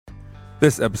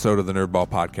This episode of the Nerdball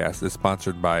Podcast is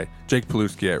sponsored by Jake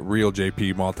Paluski at Real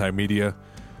JP Multimedia.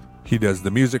 He does the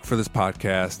music for this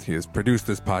podcast. He has produced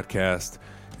this podcast.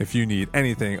 If you need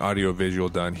anything audio-visual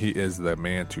done, he is the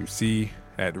man to see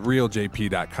at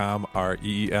realjp.com,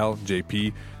 REELJP.com.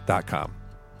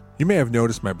 You may have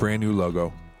noticed my brand new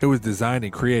logo. It was designed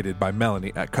and created by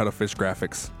Melanie at Cuttlefish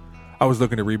Graphics. I was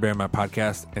looking to rebrand my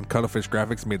podcast, and Cuttlefish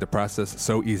Graphics made the process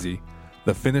so easy.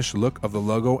 The finished look of the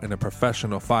logo and the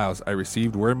professional files I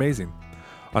received were amazing.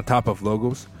 On top of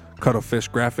logos, Cuttlefish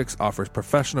Graphics offers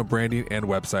professional branding and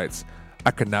websites.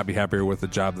 I could not be happier with the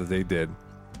job that they did.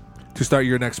 To start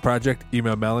your next project,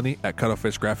 email Melanie at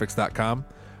cuttlefishgraphics.com.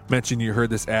 Mention you heard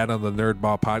this ad on the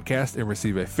Nerdball Podcast and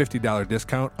receive a $50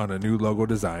 discount on a new logo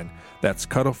design. That's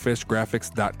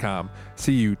cuttlefishgraphics.com.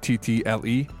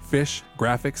 CUTTLE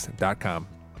fishgraphics.com.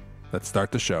 Let's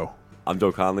start the show. I'm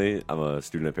Joe Conley. I'm a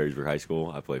student at Perrysburg High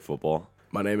School. I play football.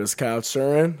 My name is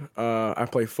Cuhran. I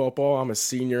play football. I'm a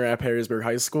senior at Perrysburg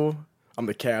High School. I'm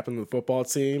the captain of the football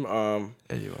team. Yeah,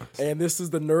 you are. And this is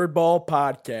the Nerdball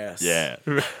Podcast. Yeah.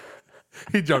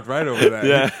 He jumped right over that.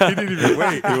 Yeah. He didn't even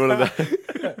wait. He wanted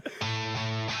that.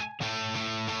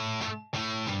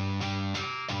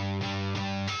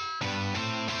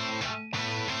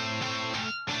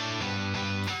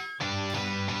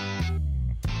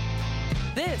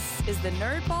 This is the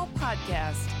Nerdball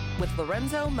Podcast with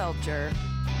Lorenzo Melcher.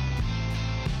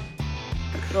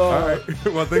 All right.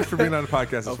 Well, thanks for being on the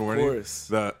podcast this morning. Of course.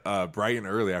 The bright and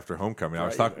early after homecoming.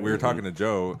 We were talking to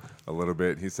Joe a little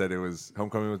bit. He said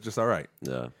homecoming was just all right.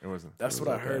 Yeah. It wasn't. That's what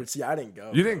I heard. See, I didn't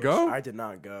go. You didn't go? I did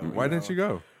not go. Why didn't you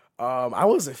go? I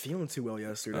wasn't feeling too well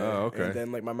yesterday. Oh, okay. And then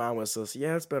my mom was just,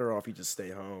 it's better off you just stay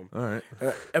home. All right.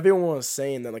 Everyone was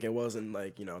saying that it wasn't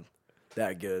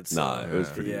that good. So, Nah, it was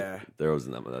pretty. Yeah. There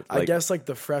wasn't that much. I guess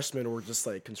the freshmen were just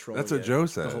controlling. That's what it Joe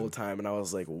said the whole time, and I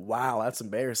was like, "Wow, that's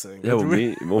embarrassing." Yeah,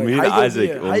 me and how you gonna Isaac,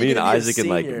 be a- how you me and gonna be a Isaac and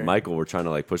senior? Michael were trying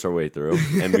to push our way through,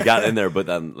 and we got in there. But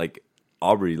then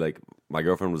Aubrey, my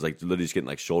girlfriend was literally just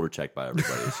getting shoulder checked by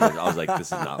everybody. So I was like, "This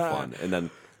is not fun." And then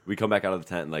we come back out of the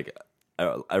tent, and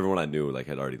everyone I knew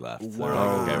had already left. They were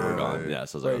like, "Okay, we're gone." Yeah,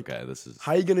 so I was like, "Okay, this is."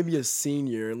 How you gonna be a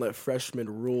senior and let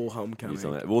freshmen rule homecoming?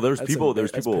 Well, there's That's people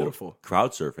pitiful.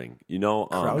 crowd surfing.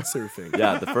 Crowd surfing.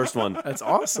 Yeah, the first one. That's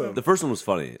awesome. The first one was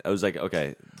funny. I was like,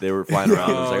 okay, they were flying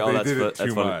around. I was like, Oh, oh, they did it that's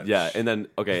too funny. much. Yeah, and then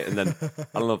I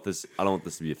don't want this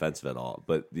to be offensive at all,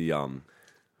 but the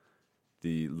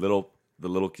little the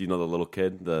little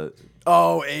kid,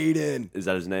 Aiden. is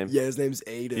that his name? Yeah, his name's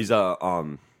Aiden. He's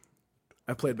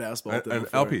I played basketball with him An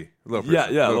before. LP. Little person.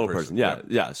 little person.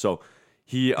 Yeah. So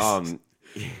he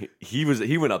he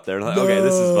went up there and okay,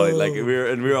 this is funny.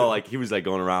 We were all he was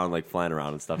going around flying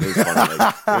around and stuff. It was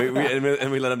funny.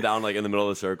 We let him down in the middle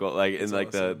of the circle, in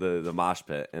awesome. the mosh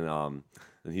pit, and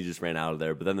he just ran out of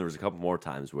there. But then there was a couple more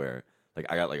times where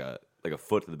I got a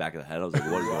foot to the back of the head. I was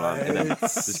like, what is going on? And then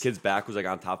this kid's back was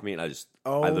on top of me, and I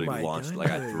literally my launched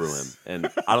I threw him, goodness. and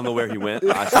I don't know where he went.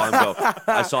 I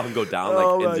saw him go down,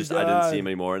 and I didn't see him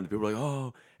anymore. And the people were like,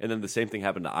 oh. And then the same thing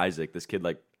happened to Isaac. This kid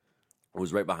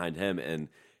was right behind him and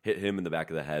hit him in the back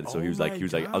of the head. So I was like,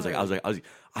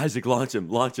 Isaac, launch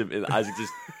him, and Isaac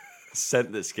just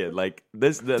sent this kid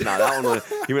that one.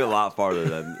 He went a lot farther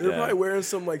than. They're probably wearing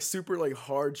some super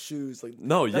hard shoes.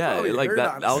 No, yeah, probably hurt,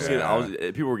 that.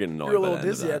 honestly. People were getting annoyed. You're a by little the end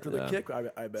of dizzy that, after the yeah. kick.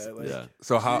 I bet. Yeah.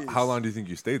 So how long do you think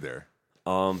you stayed there?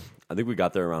 I think we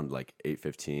got there around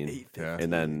 8:15, 8:15.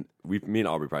 and then me and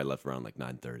Aubrey probably left around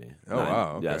 9:30. Oh,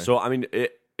 wow, okay. Yeah. So I mean,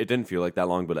 it didn't feel like that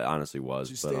long, but it honestly was.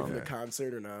 Did you stay for the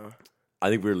concert or no? I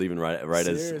think we were leaving right as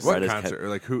Seriously? What right concert?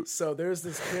 Or who? So there's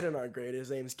this kid in our grade. His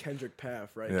name's Kendrick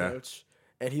Paff, right, Yeah. Coach?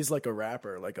 And he's a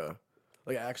rapper,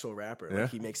 an actual rapper. Yeah.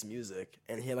 He makes music,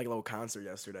 and he had a little concert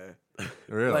yesterday,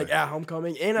 Really? at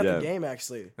homecoming and at Yeah. the game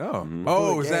actually. Oh,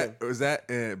 For the was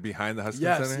that behind the Huskins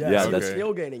Yes, Center? yes. Yeah, He was that's-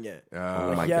 tailgating it.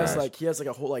 Oh my he has gosh. he has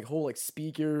a whole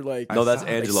speaker No, that's saw-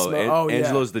 Angelo. Oh, yeah.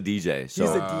 Angelo's the DJ. So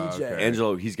He's a DJ. okay.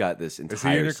 Angelo, he's got this entire. Is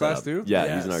he in your class setup. too? Yeah,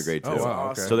 Yes. he's in our grade too. Oh, wow,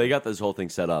 okay. So they got this whole thing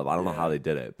set up. I don't know how they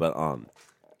did it, but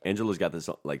Angelo's got this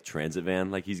transit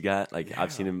van he's got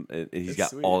I've seen him and he's It's got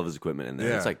sweet. all of his equipment in there.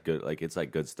 Yeah. It's good it's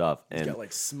good stuff. And He's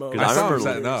got smoke. 'Cause I saw him remember-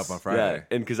 setting up on Friday.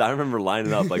 yeah, and because I remember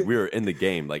lining up we were in the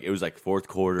game it was fourth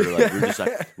quarter we were just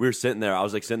we were sitting there. I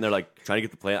was sitting there trying to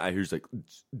get the play. I hear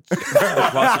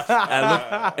across,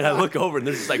 and I look over and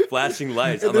there's just flashing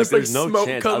lights. I'm there's no smoke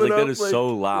chance. I was coming that up, is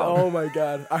so loud. Oh my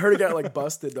god! I heard it got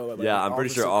busted though. Yeah, I'm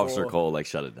pretty sure Officer Cole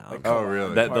shut it down. Oh,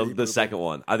 really? The second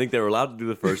one. I think they were allowed to do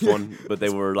the first one, but they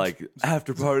were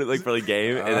after party for the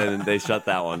game, and then they shut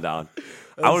that one down.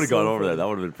 I would have gone over there. That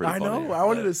would have been pretty I funny. know. I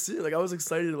wanted to see it. I was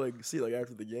excited to see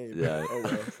after the game. Yeah. Oh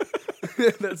well.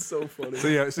 That's so funny. So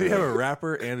you have a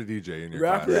rapper and a DJ in your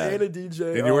Rapper class. and a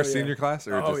DJ. In your senior class?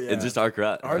 Or just, And just our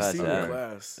class. Our class, senior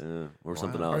class. Or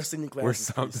something Our else. senior class. Or is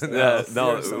something pretty else. sick.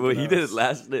 No, something well, he did it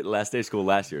else. last day of school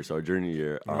last year, so our junior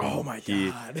year. Oh my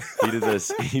God. He did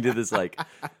this. He did this like,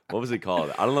 what was it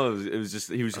called? I don't know. It was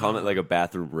just he was calling it like a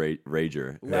bathroom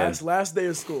rager. Last day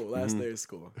of school. Last day of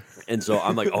school. And so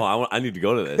I'm like, oh, I need to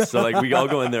go to this. So like we all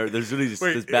go in there. There's really just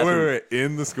this bathroom. Wait,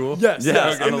 in the school? Yes. Yeah,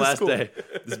 yes, on in the last school. day,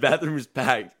 this bathroom is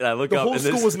packed, and I look The up, whole and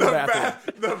school this, was in the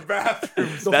bathroom. The bathroom.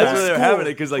 The that's whole where they're school having it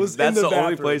because like was in that's the only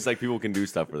bathroom. place like people can do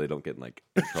stuff where they don't get in like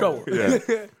trouble. Trouble.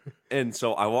 Yeah. And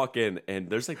so I walk in, and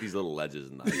there's like these little ledges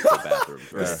in the high school bathroom.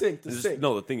 The sink. The It's just- sink.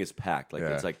 No, the thing is packed. Like Yeah.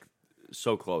 it's like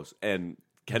so close. And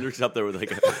Kendrick's up there with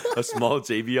like a small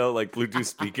JBL like Bluetooth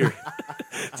speaker,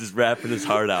 just rapping his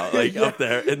heart out like up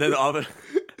there. And then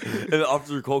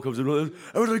Officer Cole comes in,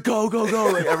 everyone's like go go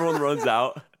go, like everyone runs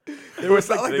out. It's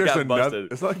not like they there's got another.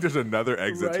 busted. It's not like there's another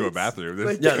exit to a Right? bathroom.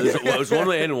 Like, Yeah, there's one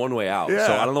way in and one way out. So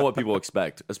Yeah. I don't know what people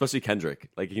expect, especially Kendrick.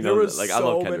 Like There was like so I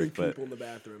love many Kendrick, people but in the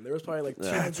bathroom. There was probably like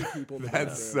 200 people in the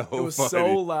That's bathroom. so It was funny.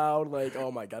 so loud. Like,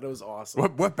 oh my God, it was awesome.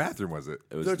 What bathroom was it?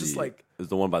 it was They're just like it was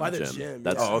the one by by the the gym. gym,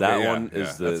 That's yeah. Oh, okay, that yeah, one yeah.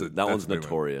 is That's that one's a big one.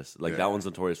 notorious. Like Yeah. that one's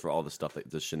notorious for all the stuff, like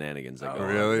the shenanigans that go. on.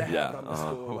 really? that Yeah, happened on the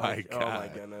school, Oh like, my oh my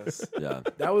God. goodness. Yeah.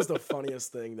 That was the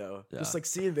funniest thing though. Yeah. Just like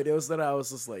seeing videos that I was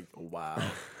just like, wow,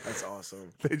 that's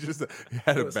awesome. They just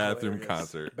had It a was bathroom hilarious.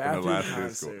 concert Bathroom in the last day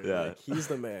of school. concert. Yeah. Like, he's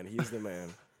the man. He's the man.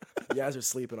 You guys are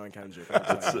sleeping on Kendrick.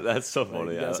 That's so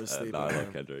funny. you I, guys are I, sleeping no, I on love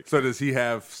him. Kendrick. So does he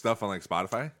have stuff on like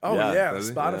Spotify? Oh Yeah, yeah, does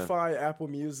he? Spotify, Apple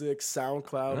Music,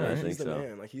 SoundCloud. I Like, think he's the so.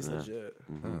 man. Like he's legit.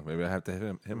 Oh, maybe I have to hit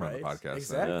him on the Right? podcast. then.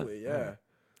 Exactly. Yeah.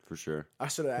 For sure. I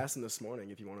should have asked him this morning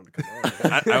if he wanted to come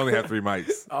on. I only have 3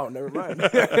 mics. Oh, never mind.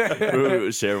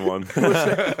 We share one.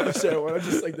 Sure, when I'm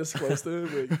just like this close to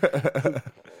him. Like,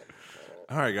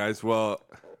 All right, guys. Well,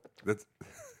 that's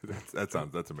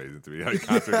amazing to me. A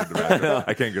concert in the bathroom.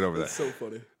 I can't get over that. so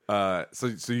funny.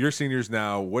 So you're seniors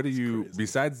now. What do you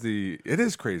besides the? It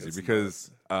is crazy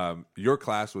because your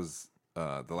class was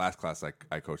the last class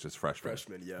I coached as freshmen.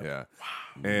 Freshman, yeah. Yeah.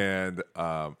 And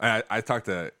I talked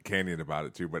to Canyon about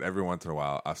it too. But every once in a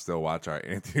while, I'll still watch our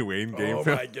Anthony Wayne game Oh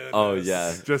film my goodness. Oh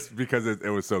yeah. just because it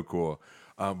was so cool.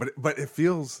 But it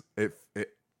feels it.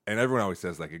 And everyone always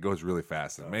says like it goes really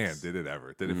fast. And man, did it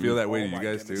ever? Did it feel that way Oh to you my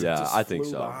guys goodness, too? it Yeah, just I think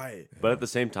flew so. by. But at the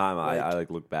same time, Like- I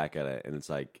like look back at it and it's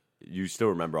like you still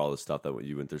remember all the stuff that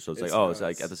you went through. So it's like, It's oh, it's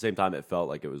nuts. like at the same time it felt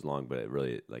like it was long, but it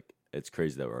really like it's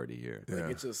crazy that we're already here. Yeah.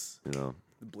 Like, it's just You know?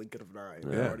 the blink of an eye. Yeah.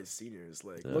 We're already seniors.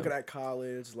 Like looking at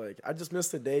college. Like I just miss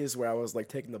the days where I was like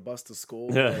taking the bus to school.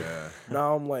 Yeah. Like,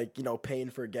 now I'm like paying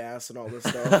for gas and all this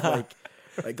stuff.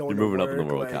 Like going. You're to moving up work, in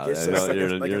the world, like, Kyle. it's I know, just, like, you're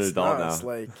it's- like, an it's adult nuts. now.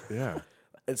 Like Yeah.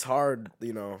 it's hard.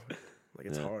 Like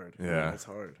it's Yeah. hard. Yeah. It's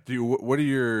hard. Do you? What are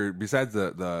your besides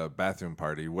the bathroom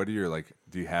party? What are your like?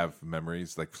 Do you have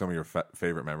memories like some of your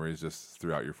favorite memories just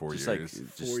throughout your 4 Just years? like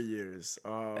 4 years.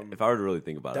 if I were to really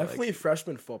think about Definitely it, like,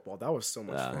 freshman football. That was so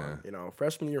much Yeah. fun. You know,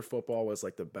 freshman year football was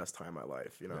like the best time of my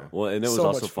life. You know. well, and it was So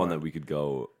also much fun that we could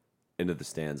go into the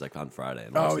stands like on Friday.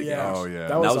 And watch Oh the yeah. games. Oh, yeah. That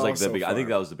That was, was like the also big. I think fun.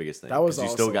 that was the biggest thing. That was 'Cause you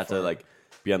still also got to fun. like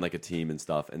be on like a team and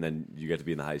stuff, and then you get to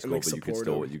be in the high and school, like but you could support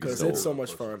still them, you could because still it's so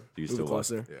much fun. you Move still watch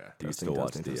closer. Yeah. you can still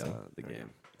watch Testing. the game.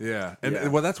 Yeah, and Yeah.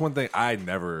 well, that's one thing I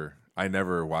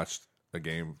never watched a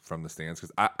game from the stands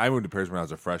because I moved to Perrysburg when I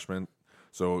was a freshman.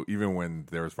 So even when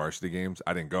there was varsity games,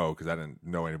 I didn't go because I didn't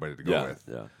know anybody to go Yeah, with.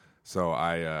 yeah. So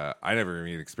I never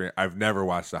even experienced. I've never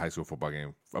watched a high school football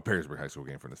game, a Perrysburg high school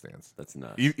game from the stands. That's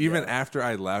nuts. Even after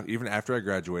I left, even after I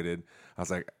graduated, I was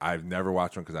like, I've never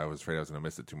watched one because I was afraid I was going to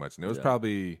miss it too much. And it was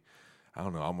probably, I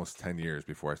don't know, almost 10 years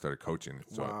before I started coaching.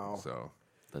 So, Wow. so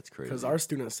That's crazy. Because our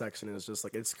student section is just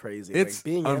like it's crazy. It's like,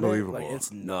 being unbelievable. In it, like,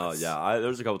 it's No, nuts. yeah. There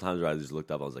was a couple times where I just looked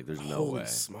up. I was like, "There's no Holy way." I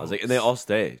was like, smokes. and they all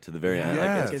stay to the very end.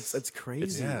 Yes. Like, It's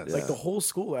crazy. Yes. Like Yeah. the whole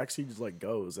school actually just like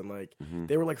goes and like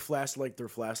they were like their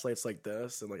flashlights like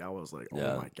this and like I was like, oh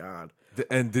Yeah. my god.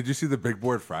 and did you see the Big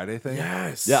Board Friday thing?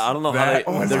 Yes. yeah, I don't know That-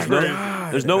 how. oh There's my no,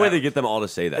 God. there's no way they get them all to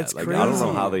say that. It's Like, I don't know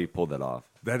crazy. how they pulled that off.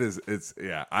 That is,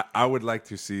 I would like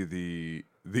to see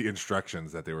the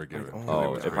instructions that they were given.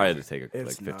 Oh, was it probably had crazy. to take like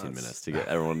It's 15 nuts. minutes to get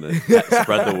everyone to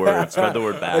spread the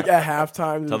word back. Like at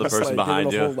halftime, Tell the just, person like,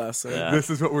 behind giving you. a whole lesson. Yeah. This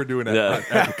is what we're doing at, Yeah.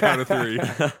 at the count of 3.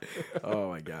 Oh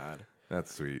my god.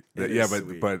 That's sweet. It Yeah, is but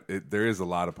sweet. there is a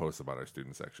lot of posts about our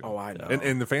student section. Oh, I know.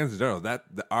 And the fans in general.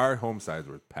 Our home sides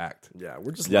were packed. Yeah,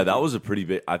 we're just Yeah, that was a pretty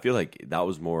big. I feel like that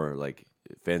was more like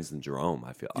fans than Jerome.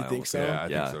 I feel. You I think almost so? feel. Yeah, I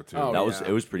think so, too. Oh, That was yeah.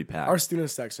 it was pretty packed. our student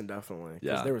section definitely.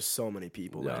 Because Yeah. there were so many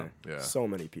people Yeah. there. Yeah. So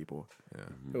many people.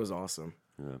 It was awesome.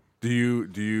 Do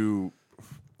you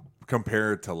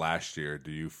compared to last year, do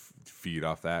you feed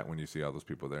off that when you see all those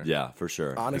people there? Yeah, for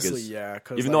sure. Honestly, because yeah.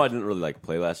 Even though I didn't really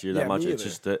play last year that much, me it's either.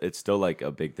 just it's still like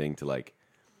a big thing to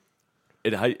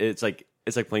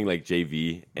it's like playing like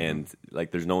JV and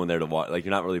like there's no one there to watch. Like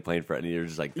you're not really playing for any. You're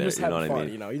just like there. just You know having what I fun,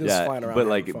 mean? you know? You're just flying around But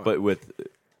having fun. but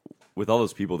with all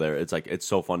those people there, it's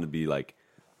so fun to be like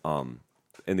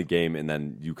in the game, and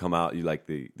then you come out, you like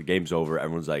the game's over,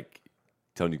 everyone's like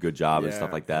telling you good job and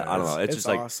stuff like that. I don't know. It's just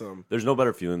like awesome. there's no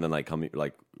better feeling than like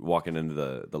walking into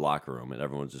the locker room and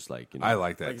everyone's just like, I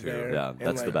like that Like too. there. yeah, And,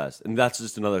 that's the like- best. And that's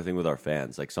just another thing with our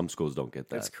fans. Like some schools don't get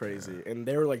that. That's crazy. And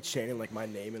they were like chanting like my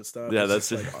name and stuff. Yeah, It's that's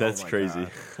just, like, that's oh my crazy.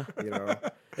 God. You know,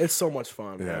 it's so much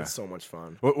fun. Yeah. Man. It's so much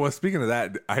fun. Well, speaking of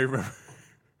that, I remember.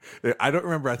 I don't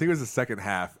remember. I think it was the second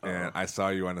half, and I saw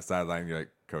you on the sideline. You're like,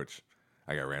 Coach,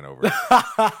 I got ran over.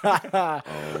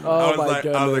 Oh my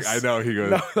goodness. I was like, I know. He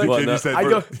goes, like, the kid no, you said,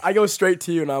 I go straight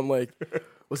to you and I'm like,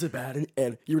 was it bad?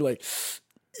 And you were like,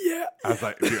 yeah. I was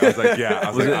like, yeah.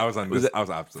 I was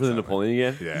opposite. For the sideline.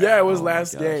 Napoleon game? Yeah, it was Oh my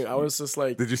last gosh. game. I was just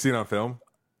like, Did you see it on film?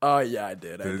 oh yeah, I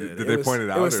did. Did they point it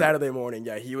out, It was or- Saturday morning.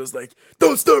 Yeah, he was like,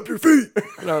 don't stomp your feet.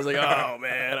 And I was like, oh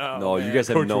man. No, you guys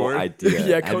have Coach no Ward? idea.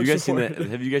 Yeah, have Coach you guys seen Ward. that?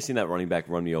 Have you guys seen that running back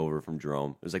run me over from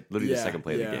Jerome? It was like literally the second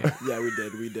play of the game. Yeah,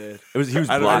 we did. He was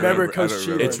I don't blocking. I remember remember. Coach I don't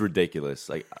Cheatham. It's ridiculous.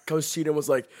 Like Coach Cheatham was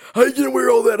like, how you gonna wear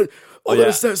all that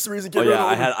accessories and get oh run yeah,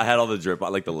 over? I had all the drip,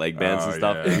 like the leg bands and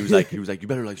stuff. yeah. And he was like, you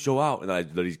better like show out. And then I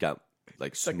literally got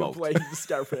like Second smoked. play, he just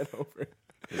got ran over.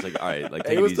 It's like all right, like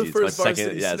Hey, take it it was easy. the It's my first second.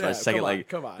 varsity Yeah, it's my snap. second. Come on, Like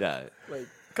come on. yeah. Like,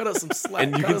 cut us some slack.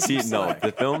 And you cut can us see some no, slack.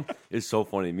 the film is so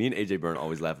funny. Me and AJ Byrne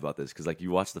always laugh about this because like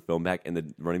you watch the film back and the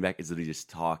running back is literally just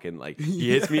talking like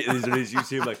he hits me and he's literally, you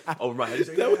see him like over my head. He's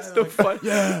like, That was the fun.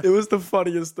 Yeah, it was the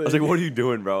funniest thing. I was like, what are you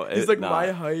doing, bro? He's like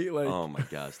my height. Like Oh my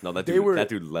gosh, no, that they dude, were that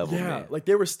dude leveled yeah, me. like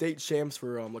they were state champs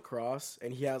for lacrosse,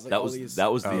 and he has like that all was these. the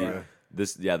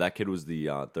that kid was the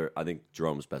I think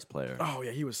Jerome's best player. Oh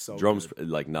yeah, he was so. Jerome's good.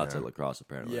 like nuts at lacrosse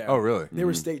apparently. Yeah. Oh, really? They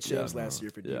were state champs last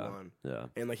year for Yeah, D1. yeah.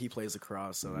 And like he plays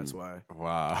lacrosse, so that's why.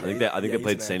 Wow. I think they he's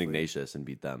played an St. athlete. Ignatius and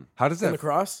beat them. How does In that?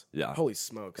 lacrosse? Yeah. Holy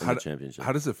smokes. in the championship.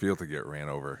 How does it feel to get ran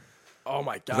over? Oh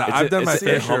my 'Cause god. I've done my It's-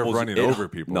 fair it share of humbles- running it- over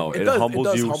people. No, but- it does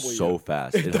humbles you humble so you.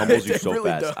 fast. It humbles you It so really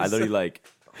fast. does. I literally like,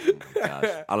 oh my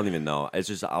gosh, I don't even know. It's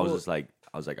just I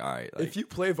was like, all right. Like, if you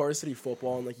play varsity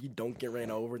football and like you don't get ran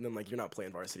over, then like you're not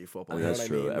playing varsity football. You know that's what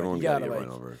true. I mean? Like, Everyone's you gotta gotta get like,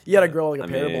 run over. you gotta grow like a I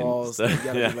pair mean, of balls. You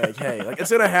gotta yeah. be like, hey, like it's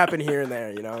gonna happen here and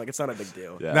there. You know, like it's not a big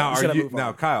deal. Yeah. Now, You just are gotta you move on.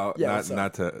 now, Kyle? Yeah, what's up?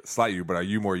 not to slight you, but are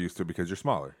you more used to it because you're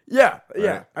smaller? Yeah,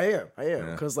 Right? I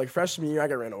am. Because like freshman year, I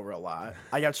got ran over a lot.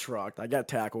 I got trucked. I got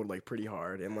tackled like pretty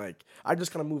hard, and like I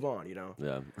just kind of move on. You know,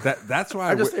 yeah. That's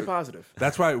why I just stay positive.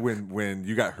 That's why when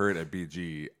you got hurt at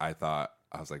BG,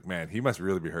 I was like, man, he must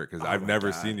really be hurt because I've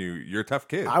never seen you. You're a tough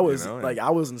kid. I was you know? like, I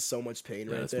was in so much pain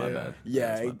right that's there. my bad. Yeah,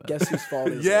 That's my bad. guess whose fault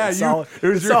is Yeah, it? It's you- all, it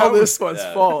was it's your all helmet. this one's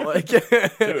fault. Like, Dude,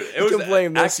 it was you can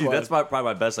blame this actually one. that's probably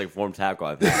my best like form tackle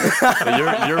I've had.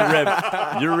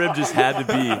 But your rib just had to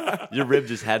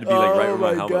be like right where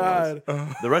my helmet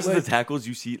was. The rest of the tackles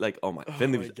you see like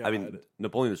Finley. my I mean God.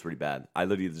 Napoleon was pretty bad. I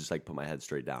literally just like put my head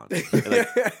straight down, and,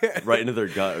 like, right into their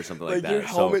gut or something like, Like, your that.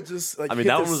 helmet so, just, like, I mean hit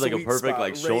that the one was like a sweet perfect spot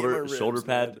like right in my ribs, shoulder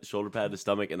man. pad to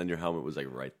stomach, and then your helmet was like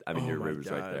right. I mean your my rib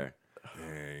was right God. there.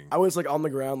 Dang. I was like on the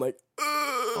ground, like,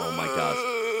 Oh my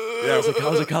gosh. Yeah, I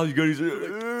was like, Kyle, you good? He's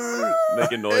like,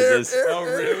 making noises. Oh,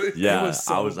 really? Yeah, it was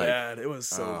so I was like, bad. It was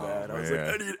so bad. I was like,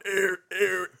 man. I need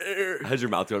air. "How's your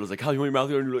mouth going?" I was like, "Kyle, you want your mouth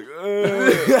going?" And you're like,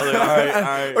 I was like, "All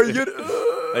right." Are you good?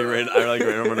 I ran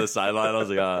over to the sideline. I was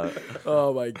like,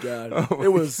 Oh my god. It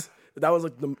was that was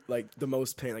like the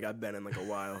most pain like I've been in like a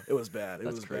while. It was bad. It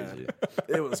That's was crazy. bad.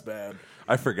 It was bad.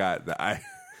 I forgot that I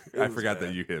was forgot bad.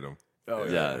 that you hit him. Oh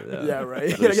Yeah. Yeah, right. You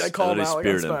Literally- gotta call him out. Like,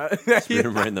 I'm literally spot. speared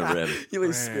him right in the rib. He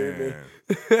like speared me.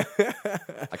 Man.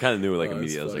 I kind of knew it like Oh,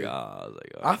 it's immediately. I was like,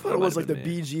 funny. oh, I thought that it was might like the have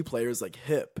been me. BG players like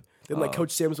hip. Then like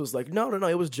Coach Sims was like, no,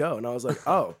 it was Joe, and I was like,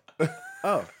 oh,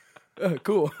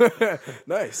 cool,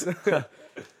 nice.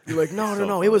 You're like,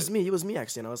 no, it was me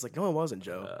actually, and I was like, no, it wasn't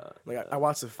Joe. Like I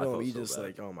watched the film, felt he so just bad.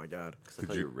 like, oh my god, I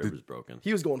thought your rib was broken.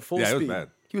 he was going full Yeah, it speed. was bad.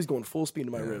 He was going full speed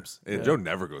into my ribs. And Joe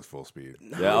never goes full speed.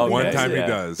 Yeah, okay, One time yeah. he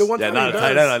does. The one Yeah, time not he a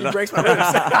tight does, end, he I breaks my ribs.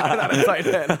 Not a tight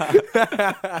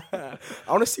end.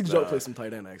 I want to see Joe play some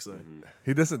tight end actually.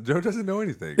 He doesn't. Joe doesn't know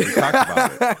anything. We talked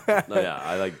about it. No,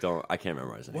 yeah, I can't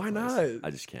memorize any Why plays. not?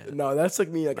 I just can't. No, that's like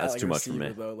me. Like That's I like too a much for receiver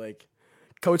me. though. Like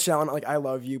Coach Allen, like I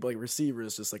love you, but like receiver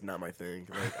is just like not my thing.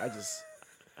 Like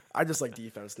I just like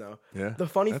defense now. Yeah, The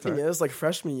funny that's thing all right. is, like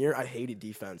freshman year, I hated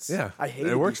defense. Yeah, I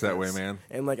hated. it works that defense. way, man.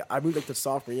 And like I moved like to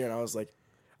sophomore year, and I was like,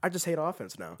 I just hate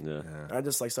offense now. Yeah. And I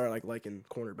just like started like liking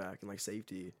cornerback and like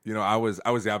safety. You know, I was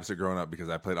the opposite growing up because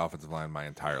I played offensive line my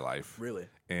entire life. Really?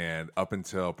 And up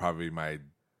until probably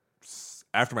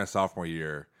after my sophomore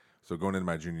year, so going into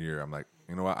my junior year, I'm like,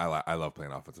 you know what? I love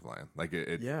playing offensive line. Like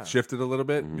it shifted a little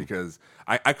bit because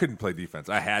I couldn't play defense.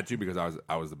 I had to because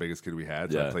I was the biggest kid we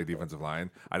had, so I played defensive line.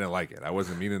 I didn't like it. I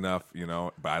wasn't mean enough, you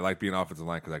know. But I liked being offensive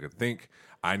line because I could think.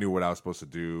 I knew what I was supposed to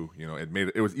do. You know,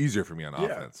 it was easier for me on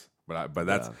offense. But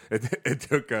that's it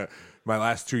took my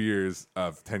last 2 years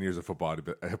of 10 years of football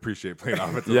to appreciate playing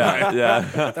offensive line.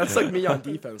 Yeah. That's like me on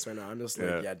defense right now. I'm just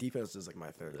like, defense is like my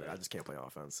thing. Like, I just can't play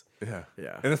offense. Yeah.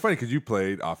 Yeah. And it's funny because you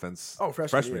played offense. Oh,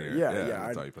 freshman year. Yeah.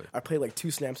 That's all you played. I played like 2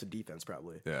 snaps of defense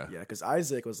probably. Yeah. Yeah, because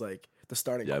Isaac was like the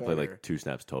starting corner. I played like 2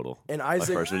 snaps total. And Isaac,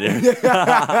 my freshman year.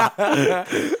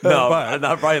 No,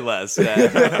 not probably less.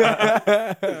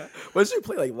 Yeah. what did you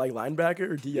play like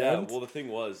linebacker or DN? Yeah. Well, the thing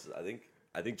was,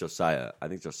 I think Josiah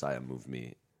moved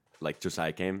me. Like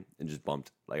Josiah came and just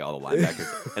bumped like all the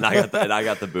linebackers, and I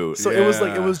got the boot. So it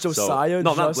was Josiah.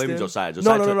 No, Justin? not blaming Josiah.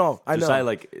 No. I know. Josiah,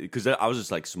 like, because I was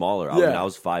just like smaller. I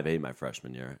was 5'8" my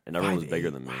freshman year, and everyone was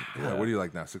bigger than me. Yeah. What are you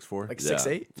like now? 6'4"? Like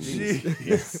 6'8".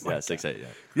 Yeah, 6'8". Yeah.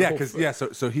 Yeah,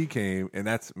 because so he came, and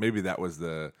that was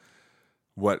the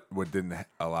what didn't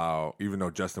allow, even though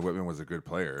Justin Whitman was a good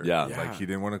player. Yeah. Like he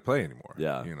didn't want to play anymore.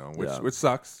 Yeah. You know, which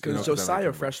sucks. Because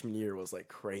Josiah freshman year was like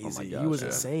crazy. gosh, he was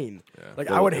insane. Yeah.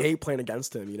 Like I would hate playing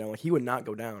against him. You know, like he would not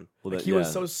go down. Well, like he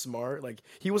was so smart. Like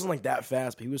he wasn't like that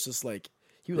fast, but he was just like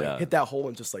he would like hit that hole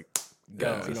and just like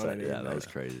go. Yeah, you know what I mean? Yeah, that was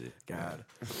crazy. God,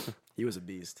 he was a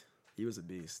beast. He was a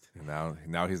beast. And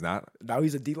now he's not. Now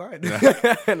he's a D line.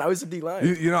 Now he's a D line.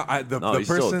 You know, the he's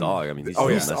person. still a dog. I mean, he's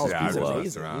he's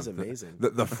amazing. He's amazing.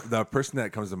 The person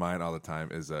that comes to mind all the time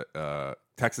is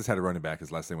Texas had a running back.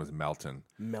 His last name was Melton,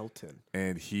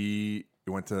 and he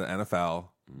went to the NFL.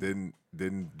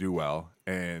 Didn't do well,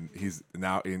 and he's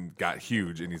now got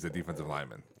huge, and he's a defensive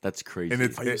lineman. That's crazy. And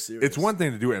it's one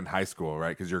thing to do it in high school, right?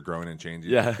 Because you're growing and changing.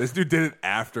 Yeah. This dude did it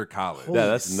after college. Yeah,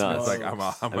 that's nuts. It's like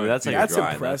that's like that's a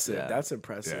grind. impressive. That's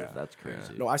impressive. Yeah. That's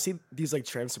crazy. No, I see these like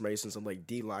transformations of like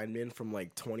D linemen from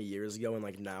like 20 years ago and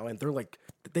like now, and they're like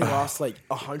they lost like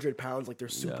 100 pounds. Like they're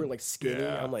super like skinny.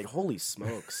 Yeah. I'm like, holy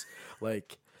smokes,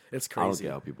 like it's crazy. I don't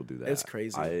get how people do that. It's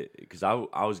crazy. Because I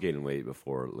was gaining weight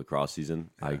before lacrosse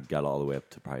season. I got all the way up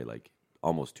to probably like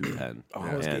almost 210.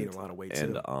 I was gaining a lot of weight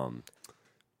too. And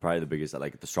probably the biggest,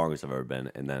 like the strongest I've ever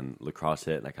been. And then lacrosse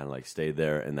hit, and I kind of like stayed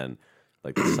there. And then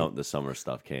like the summer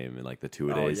stuff came, and like the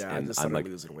 2 days. Yeah, and I'm like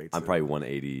losing weight I'm too. probably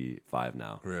 185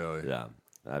 now. Really? Yeah.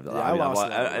 I lost a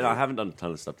lot of and I weight. haven't done a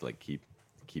ton of stuff to like keep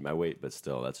my weight, but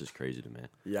still, that's just crazy to me.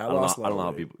 Yeah, I lost a lot don't know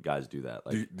of how weight. guys do that.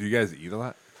 Like, Do you guys eat a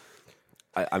lot?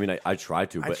 I mean, I try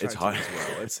to, but it's hard. As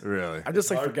well. It's, Really? I just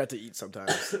like forget to eat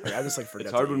sometimes. Like, I just like forget.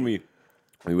 It's hard to when eat.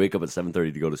 we wake up at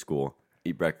 7:30 to go to school,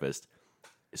 eat breakfast.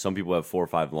 Some people have 4 or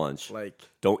 5 lunch. Like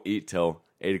Don't eat till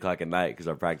 8 o'clock at night because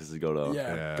our practices go to.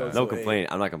 yeah. Yeah. No complaint.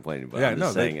 I'm not complaining, but Yeah, I'm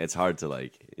just no, saying it's hard to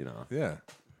like Yeah.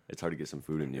 it's hard to get some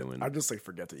food in you. And I just like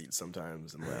forget to eat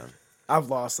sometimes, and like I've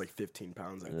lost like 15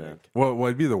 pounds. I think. Well,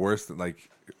 what'd be the worst? Like,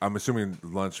 I'm assuming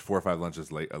lunch, 4 or 5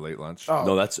 lunches a late lunch. Oh,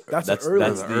 no, that's early.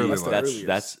 that's early lunch.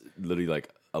 that's literally like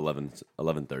 11:30.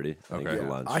 I think Okay. for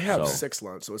lunch. I have so, 6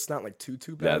 lunch, so it's not like too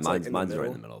bad. Yeah, It's, like, mine's in the right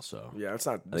middle. in the middle. So Yeah, it's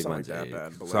not think like mine's that 8.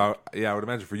 bad. But So like, I would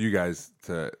imagine for you guys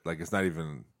to like, it's not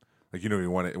even like you don't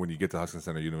even want it when you get to Huskin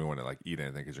Center. You don't even want to like eat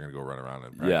anything because you're gonna go run around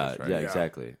and practice, right? Yeah,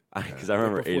 exactly. Because I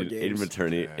remember before Aiden games.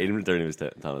 Maternity was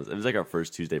telling us it was like our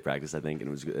first Tuesday practice, I think, and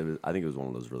I think it was one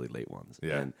of those really late ones.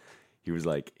 Yeah. And he was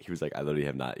like, I literally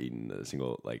have not eaten a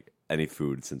single like any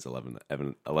food since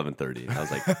 11:30. And I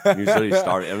was like, he was literally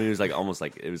starving. I mean, it was like almost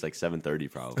like it was like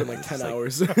 7:30 probably. in like It's 10 just, like,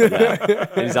 hours. yeah.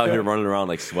 And he's out here running around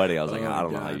like sweating. I was like, I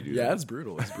don't know how you do Yeah, that. it's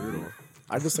brutal. It's brutal.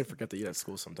 I just like forget to eat at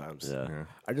school sometimes. Yeah.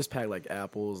 I just pack like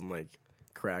apples and like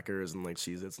crackers and like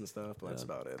Cheez-Its and stuff, but that's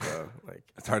about it. Like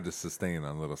It's hard to sustain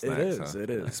on little it snacks. is, huh? it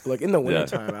is. But like in the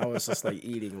wintertime, I was just like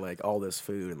eating like all this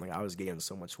food and like I was gaining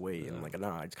so much weight and like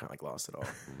I just kind of like lost it all.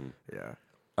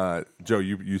 Yeah. Joe,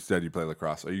 you said you play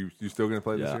lacrosse. Are you still gonna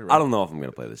play this Yeah. year? I don't know if I'm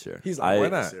gonna play this year. He's not Why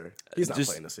playing not? this year. He's not Just-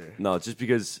 playing this year. No, just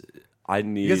because I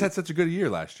need. You guys had such a good year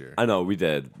last year. I know we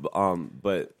did,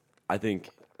 but I think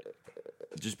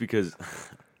just because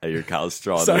your cow's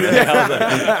straw. Sorry. there.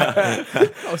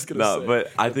 I was gonna No, say.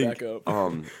 but I Go think back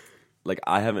up. like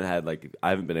I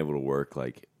haven't been able to work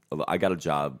like. I got a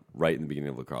job right in the beginning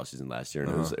of lacrosse season last year,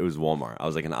 and it was Walmart. I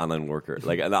was like an online worker,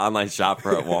 like an online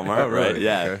shopper at Walmart, right? really?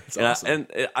 Yeah, Okay. That's and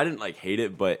awesome. I didn't like hate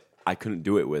it, but I couldn't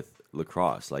do it with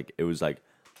lacrosse. Like it was like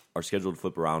our schedule would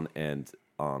flip around, and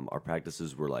our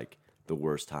practices were like the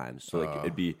worst times. So like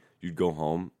it'd be you'd go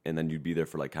home, and then you'd be there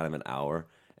for like kind of an hour.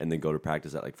 and then go to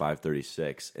practice at like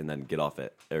 5:36, and then get out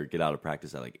of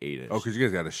practice at like 8ish. Oh, because you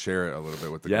guys got to share it a little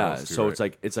bit with the girls too, so right?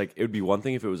 it's like it would be one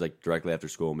thing if it was like directly after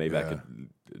school. Maybe I could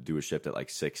do a shift at like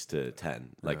 6 to 10,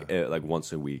 like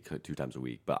once a week, 2 times a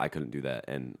week. But I couldn't do that,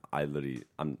 and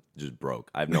I'm just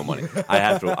broke. I have no money. I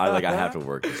have to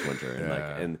work this winter,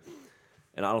 and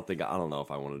and I don't know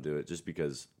if I want to do it just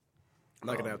because I'm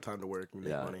not gonna have time to work and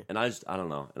make money. And I don't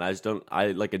know, and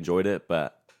I like enjoyed it,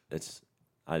 but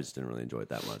I just didn't really enjoy it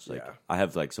that much. Like I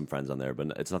have like some friends on there,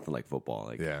 but it's nothing like football.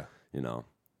 Like you know,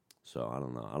 so I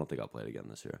don't know. I don't think I'll play it again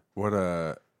this year. What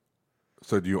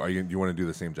So do you want to do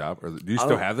the same job, or do you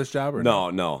still have this job? Or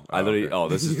no? Oh, I literally. Okay. Oh,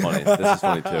 this is funny. This is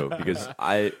funny too because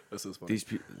This is funny. these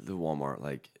people, the Walmart,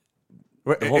 like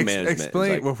Wait, the whole management.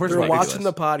 Explain. Like, well, first They're of all, watching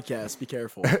the podcast. Be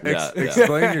careful.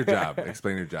 Explain your job.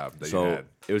 Explain your job that you had.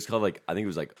 It was called like I think it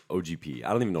was like OGP.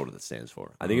 I don't even know what it stands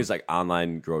for. I think it's like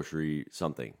online grocery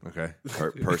something. Okay.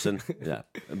 Person. Yeah,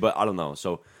 but I don't know.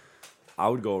 So I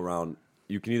would go around.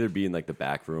 You can either be in like the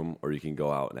back room or you can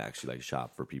go out and actually like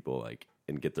shop for people like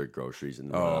and get their groceries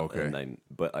and okay. And then,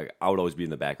 but like I would always be in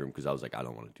the back room because I was like I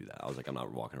don't want to do that. I was like I'm not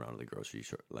walking around to the grocery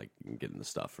store like getting the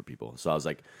stuff for people. So I was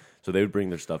like, so they would bring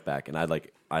their stuff back and I had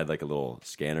like a little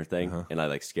scanner thing and I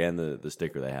like scan the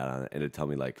sticker they had on it and it'd tell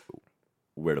me like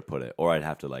where to put it, or I'd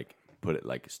have to like put it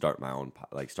like start their own pile,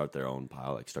 like start their own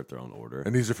order.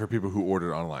 And these are for people who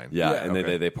ordered online. Yeah, and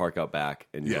they park out back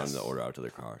and you run the order out to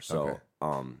their car. So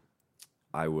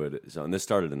and this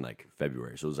started in like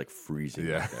February, so it was like freezing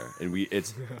back there. And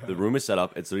the room is set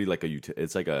up. It's literally like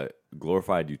it's like a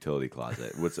glorified utility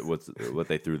closet. What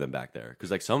they threw them back there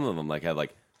because like some of them like have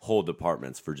like whole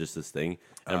departments for just this thing.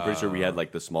 And I'm pretty sure we had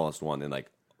like the smallest one in like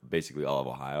basically all of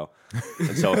Ohio.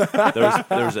 And so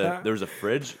there was a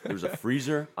fridge, there was a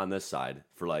freezer on this side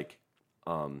for like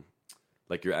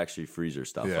your actually freezer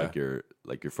stuff, like your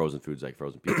frozen foods, like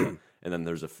frozen pizza. And then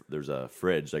there's a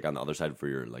fridge like on the other side for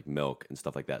your like milk and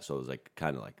stuff like that. So it was like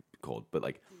kind of like cold, but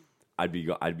like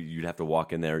you'd have to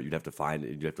walk in there, you'd have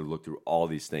to look through all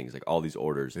these things, like all these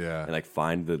orders, and like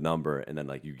find the number, and then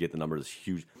like you get the number that's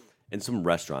huge. And some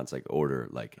restaurants like order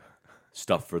like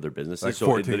stuff for their businesses, like so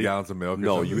 14 gallons of milk.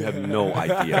 No, you have no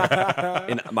idea.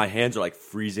 And my hands are like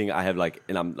freezing. I have like,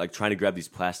 and I'm like trying to grab these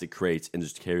plastic crates and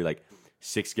just carry like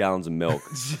 6 gallons of milk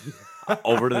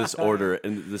over to this order,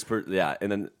 and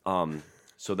and then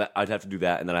so that I'd have to do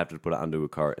that, and then I have to put it onto a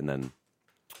cart and then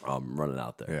run it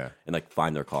out there, and like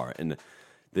find their car, and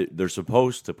they're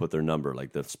supposed to put their number,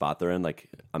 like the spot they're in, like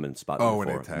I'm in spot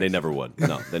number 4. They never would.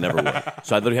 No, they never would.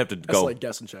 So I literally have to go like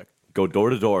guess and check. Go door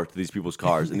to door to these people's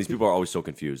cars, and these people are always so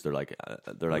confused. They're like,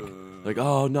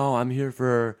 oh no, I'm here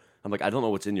for. I'm like, I don't know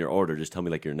what's in your order. Just tell me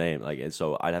like your name, like. And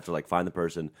so I'd have to like find the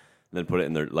person, and then put it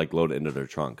in their like load it into their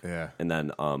trunk. Yeah. And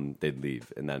then they'd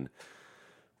leave, and then.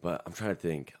 But I'm trying to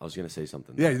think. I was gonna say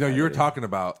something. Yeah, you were talking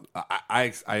about.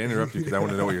 I interrupted you because I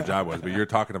wanted to know what your job was, but you're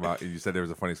talking about. You said there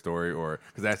was a funny story, or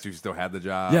because I asked you if you still had the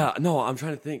job. Yeah, no, I'm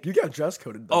trying to think. You got dress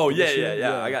coded. Oh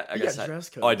yeah. I got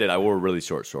dress coded. Oh, I did. I wore really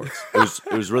short shorts.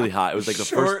 It was really hot. It was like the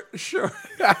first. Short.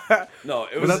 No,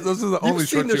 it was. Those are the only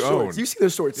shorts you own. You've seen the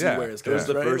shorts he wears. It was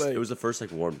the right? first. Like, it was the first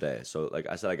like warm day. So like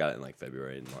I said, I got it in like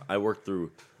February. And I worked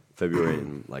through February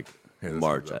and like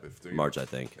March. March, I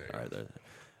think. All right, there.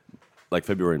 Like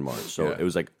February and March. So it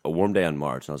was like a warm day on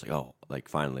March, and I was like, oh, like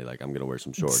finally, like I'm gonna wear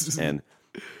some shorts. And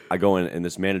I go in, and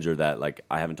this manager that like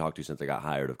I haven't talked to since I got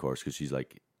hired, of course, because she's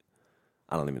like,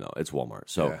 I don't even know, it's Walmart.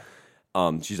 So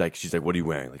she's like, what are you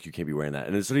wearing? Like you can't be wearing that.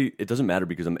 And it doesn't matter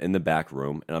because I'm in the back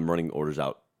room and I'm running orders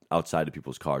outside of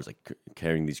people's cars, like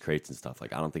carrying these crates and stuff.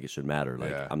 Like I don't think it should matter.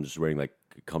 Like I'm just wearing like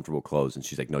comfortable clothes. And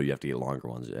she's like, no, you have to get longer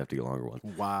ones.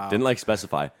 Wow. Didn't like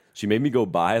specify. She made me go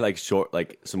buy like some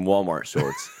Walmart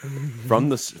shorts from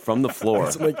the floor.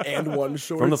 Some like and one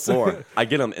shorts from the floor. I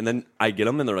get them, and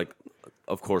they're like,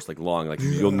 of course, like long. Like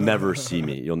you'll never see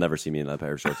me. You'll never see me in a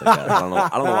pair of shorts like that. I don't know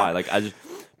why. Like that's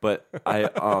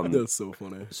so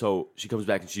funny. So she comes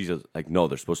back and she's like, no,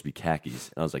 they're supposed to be khakis.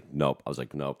 And I was like, nope. I'm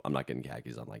not getting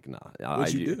khakis. I'm like, nah.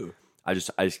 What'd you do? I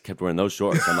just kept wearing those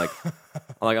shorts. I'm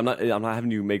not having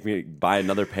you make me buy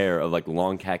another pair of like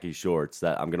long khaki shorts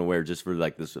that I'm gonna wear just for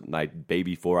like my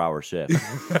baby 4-hour shift.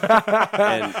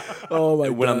 And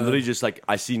when I'm literally just like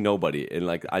I see nobody and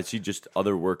like I see just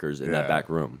other workers in that back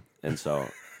room. And so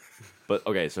but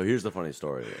okay, so here's the funny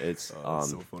story. It's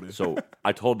so funny. So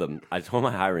I told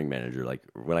my hiring manager, like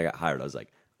when I got hired, I was like,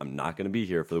 I'm not gonna be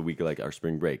here for the week of like our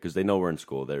spring break because they know we're in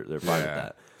school. They're fine with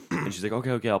that. And she's like,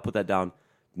 okay, I'll put that down.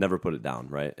 Never put it down,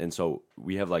 right? And so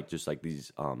we have like just like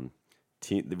these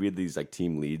we had these like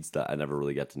team leads that I never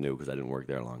really got to know because I didn't work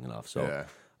there long enough. So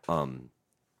and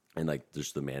like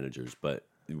just the managers, but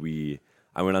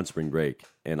I went on spring break,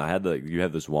 and I had you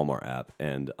have this Walmart app,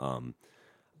 and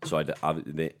so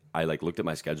I like looked at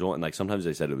my schedule, and like sometimes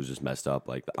they said it was just messed up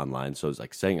like online, so it was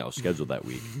like saying I was scheduled that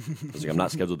week. I was like, I'm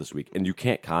not scheduled this week, and you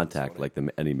can't contact like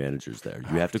any managers there.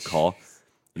 You have to call.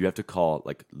 You have to call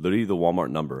like literally the Walmart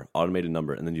number, automated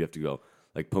number, and then you have to go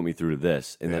like put me through to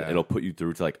this, and then it'll put you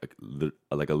through to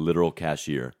like a literal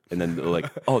cashier, and then they're like,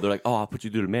 I'll put you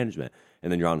through to management,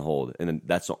 and then you're on hold, and then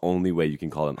that's the only way you can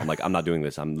call them. I'm like, I'm not doing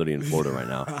this. I'm literally in Florida right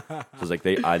now. So it's like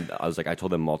I was like, I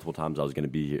told them multiple times I was going to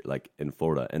be here like in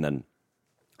Florida, and then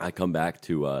I come back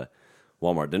to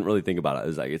Walmart. Didn't really think about it. It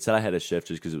was like it said I had a shift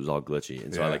just because it was all glitchy,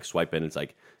 and so I like swipe in. It's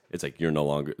like you no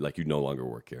longer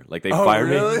work here. Like they fired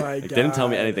me. Like, they didn't tell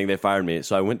me anything. They fired me.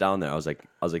 So I went down there. I was like,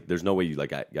 there's no way you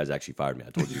guys actually fired me. I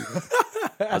told you.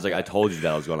 I was like, I told you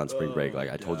that I was going on spring break. Like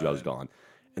I told you I was gone.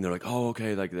 And they're like, oh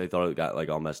okay. Like they thought it got like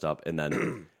all messed up. And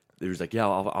then they was like, yeah,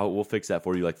 we'll fix that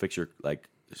for you. Like fix your like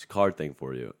card thing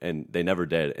for you. And they never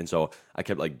did. And so I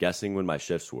kept like guessing when my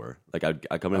shifts were. Like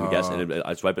I come in and guess, and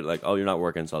I'd swipe it like, oh, you're not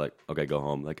working. So I'm like, okay, go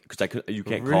home. Like because you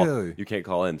can't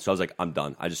call in. So I was like, I'm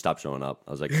done. I just stopped showing up.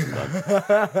 I was like, I'm done.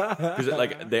 Because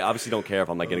like they obviously don't care if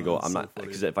I'm like gonna go. I'm not,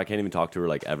 because if I can't even talk to her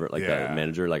like ever, like the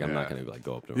manager, like I'm not gonna like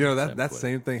go up to her. You know that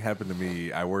same thing happened to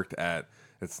me. I worked at,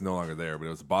 it's no longer there, but it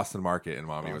was Boston Market in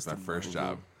Miami. It was my first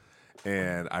job.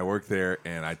 And I worked there,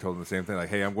 and I told them the same thing, like,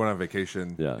 hey, I'm going on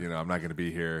vacation. Yeah. You know, I'm not going to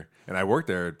be here. And I worked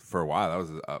there for a while. That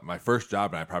was my first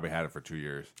job, and I probably had it for 2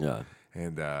 years. Yeah.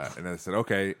 And then I said,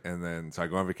 okay. And then so I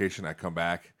go on vacation. I come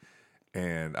back,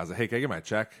 and I was like, hey, can I get my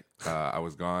check? I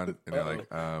was gone. And they're like,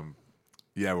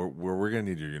 yeah, we're going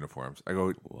to need your uniforms. I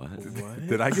go, what?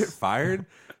 Did I get fired?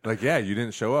 Like, yeah, you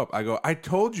didn't show up. I go, I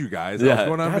told you guys I was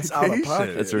going on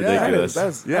vacation. That's ridiculous.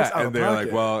 That's and they're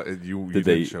like, well, you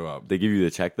didn't show up. They give you the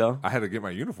check, though? I had to get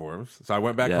my uniforms. So I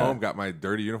went back home, got my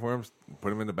dirty uniforms, put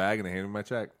them in the bag, and they handed me my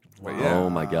check. But Oh,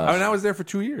 my gosh. I mean, I was there for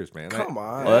 2 years, man. Come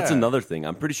on. Well, that's another thing.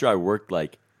 I'm pretty sure I worked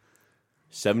like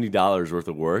 $70 worth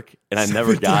of work, and I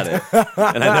never got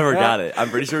it. I'm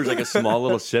pretty sure it was like a small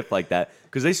little shift like that.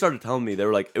 Because they started telling me, they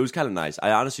were like, it was kind of nice.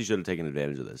 I honestly should have taken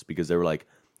advantage of this, because they were like,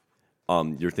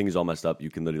 your thing is all messed up. You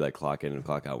can literally like clock in and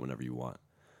clock out whenever you want.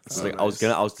 So like, nice.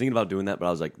 I was thinking about doing that, but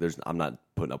I was like, I'm not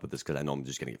putting up with this because I know I'm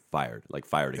just gonna get fired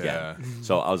again. Yeah.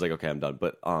 So I was like, okay, I'm done.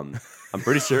 But I'm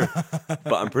pretty sure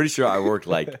I worked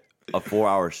like a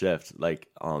 4-hour shift, like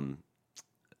on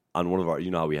one of our,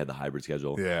 you know how we had the hybrid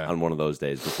schedule, on one of those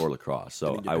days before lacrosse.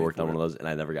 So I worked on one of those, and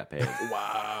I never got paid.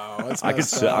 Wow, that's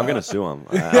I'm gonna sue them.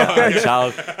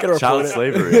 Child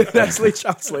slavery. That's like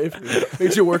child slavery.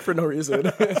 Made you work for no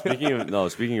reason.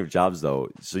 Speaking of jobs though,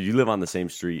 so you live on the same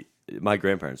street. My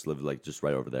grandparents live like just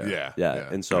right over there. Yeah.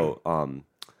 And so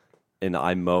and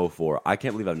I mow I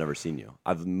can't believe I've never seen you.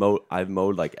 I've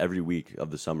mowed like every week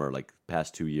of the summer, like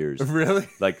past 2 years. Really?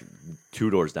 Like 2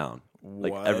 doors down.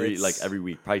 What? Like every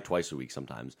week, probably twice a week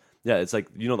sometimes. Yeah, it's like,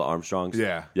 you know, the Armstrongs.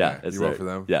 Yeah. It's you mow for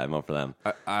them? Yeah, I mow for them.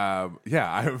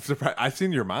 I'm surprised. I've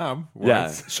seen your mom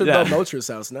once. Should have done Motra's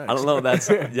house next. I don't know. That's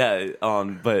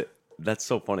but that's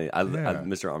so funny.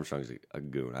 Mr. Armstrong's a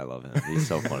goon. I love him. He's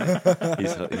so funny.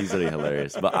 He's really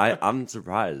hilarious. But I'm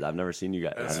surprised. I've never seen you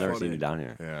guys. I've never seen you down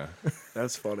here. Yeah,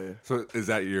 that's funny. So is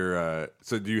that your?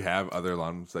 So do you have other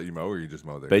lawns that you mow, or you just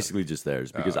mow there? Basically, just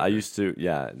theirs, because I used to.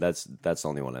 Yeah, that's the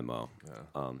only one I mow.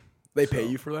 Yeah. They pay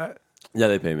you for that? Yeah,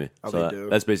 they pay me. They do.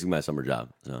 That's basically my summer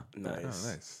job. So.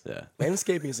 Nice. Yeah.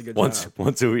 Landscaping is a good job.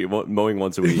 Once a week, mowing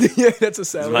once a week. Yeah, that's a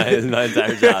salary. It's my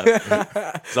entire job.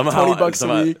 Somehow,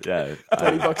 $20 a week. Yeah.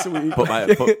 $20 a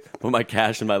week. Put my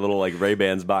cash in my little like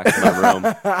Ray-Bans box in my room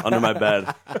under my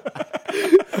bed.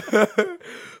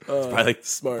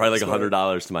 It's probably like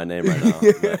 $100 to my name right now.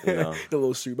 But, you know. The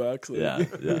little shoebox. Like.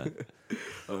 Yeah.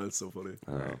 Oh, that's so funny.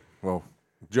 Well,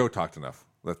 Joe talked enough.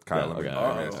 Let Kyle.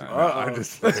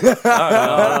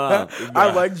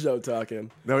 I like Joe talking.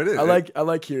 No, it is. I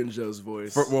like hearing Joe's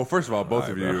voice. Well, first of all, both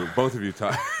of you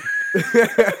talk. It's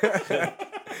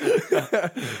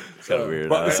kind of weird.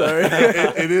 But, sorry.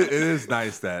 It is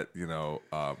nice that, you know.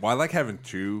 Well, I like having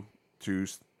two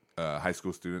high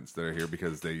school students that are here,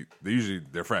 because they usually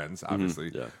they're friends,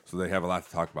 obviously. So they have a lot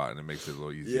to talk about, and it makes it a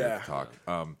little easier to talk.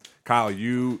 Kyle,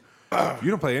 you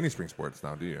don't play any spring sports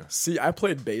now, do you? See, I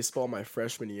played baseball my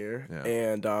freshman year,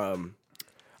 and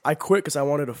I quit because I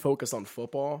wanted to focus on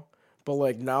football. But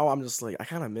like now, I'm just like, I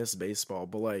kind of miss baseball.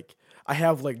 But like I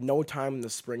have like no time in the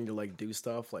spring to like do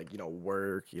stuff like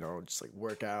work, just like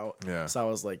work out. Yeah. So I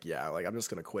was like, like I'm just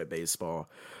gonna quit baseball.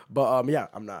 But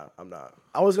I'm not.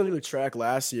 I was gonna do the track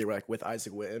last year like with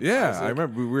Isaac Witten. Yeah, I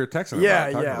remember we were texting. Yeah,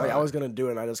 about yeah. Like I was gonna do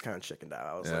it, and I just kind of chickened out.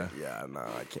 I was Yeah. like, no,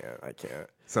 I can't.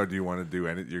 So do you want to do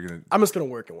any? You're gonna. I'm just gonna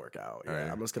work and work out. Yeah,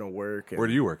 right. I'm just gonna work. And, Where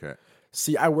do you work at?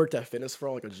 See, I worked at Fitness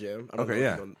for like a gym. I don't know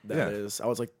yeah. what that is. I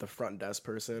was like the front desk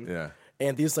person. Yeah.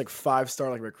 And these like 5-star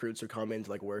like recruits would come in to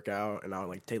like work out, and I would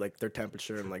like take like their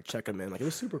temperature and like check them in. Like it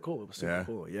was super cool. It was super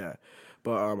cool. Yeah.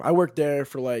 But I worked there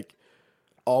for like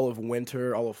all of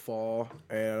winter, all of fall,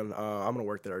 and I'm gonna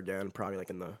work there again probably like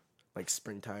in the like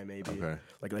springtime maybe. Okay.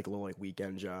 Like a little like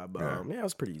weekend job. But it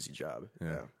was a pretty easy job.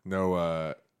 Yeah.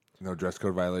 No dress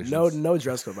code violations. No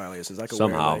dress code violations. I could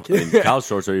Somehow, wear like Kyle's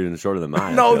shorts are even shorter than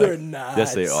mine. no, they're not.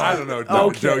 Yes, they are. I don't know. No,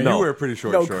 Okay. Joe, No. you wear pretty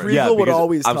short No, shorts. Kriegel Yeah, would because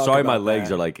always I'm talk sorry, my about legs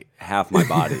that. are like half my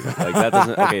body. Like that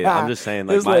doesn't. Okay, I'm just saying.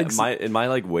 Like His legs- my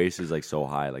like waist is like so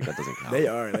high. Like that doesn't count. They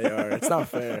are. It's not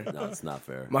fair. No, it's not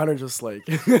fair. Mine are just like.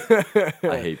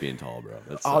 I hate being tall, bro.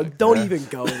 That Oh, sucks. don't even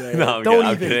go there. No, I'm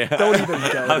don't kidding, even. I'm Don't kidding.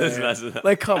 even go I'm just there. messing up.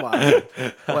 Like, come on.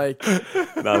 Like, No, I'm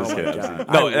just Oh my kidding. God.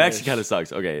 No, I it actually wish. kind of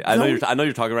sucks. Okay, I know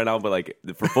you're talking right now, but like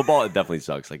for football, it definitely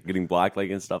sucks. Like getting black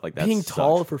leg and stuff like that. being sucks.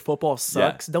 tall for football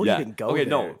sucks. Yeah, Don't yeah. even go Okay, there.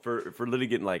 no, for literally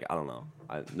getting like I don't know.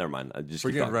 Never mind. I just For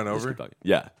keep getting talking. run Just over? keep talking.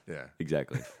 Yeah. Yeah.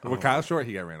 Exactly. When Kyle's short,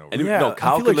 he got ran over. And Yeah, no, I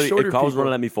Kyle feel could like literally, if shorter Kyle was people-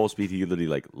 running at me full speed, he could literally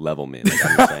like level me. Like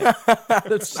I'm just saying.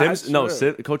 That's Sims, not no,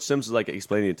 true. Coach Sims was like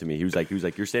explaining it to me. He was like,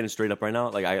 you're standing straight up right now.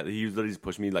 Like he literally just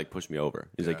pushed me over.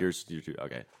 He's like, you're too,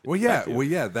 okay. Well, Back to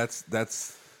you.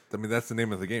 That's. I mean, that's the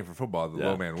name of the game for football. The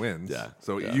low man wins. Yeah.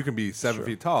 So Yeah. you can be 7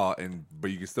 feet tall, but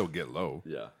you can still get low.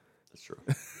 Yeah, that's true.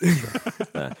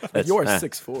 That's, You are eh, 6'4".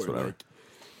 it's whatever.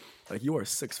 Like you are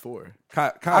 6'4".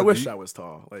 Kyle, I wish I was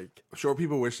tall. Like Short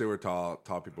people wish they were tall.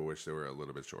 Tall people wish they were a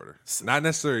little bit shorter. Not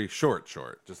necessarily short,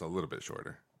 just a little bit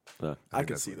shorter. Yeah. I think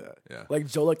can that's see what- that. yeah. Like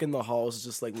Joe, like in the halls,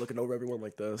 just like looking over everyone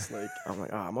like this. Like I'm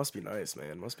like, it must be nice,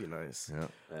 man. Must be nice. Yeah.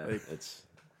 Yeah,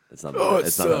 it's not. Oh, it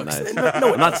it's not that sucks. nice.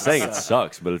 No, I'm not saying it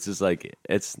sucks, but it's just like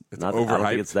it's not. I don't overhyped.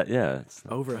 think it's that. Yeah. It's,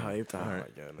 Overhyped. Oh my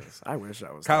goodness. I wish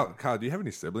I was. Kyle, tall. do you have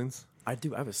any siblings? I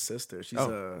do. I have a sister.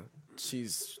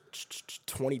 She's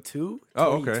 22.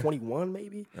 Oh, okay. 21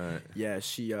 maybe. All right. Yeah,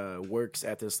 she works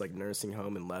at this like nursing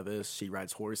home in Levis. She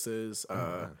rides horses.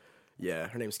 Yeah,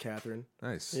 her name's Catherine.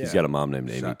 Nice. Yeah. He's got a mom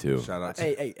named Amy too. Shout out.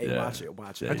 Hey, Yeah. watch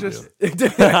it. Yeah, I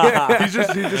you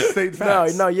just He just stayed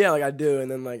facts. no, yeah, like I do,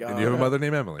 and then like And you have a mother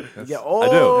named Emily. That's- Yeah, I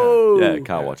oh, do. Yeah,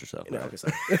 Kyle, watch yourself. No, okay,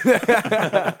 sorry.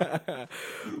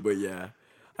 But yeah,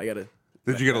 I gotta.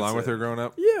 Did you get along that's with it. her growing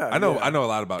up? Yeah, I know. yeah. I know a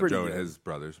lot about Pretty Joe good. and his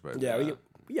brothers, but Yeah,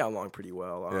 we got along pretty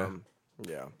well.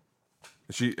 Yeah.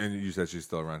 She and you said she's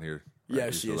still around here. right? Yeah,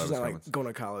 You she still is. live She's in not Scommons? like going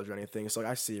to college or anything. So like,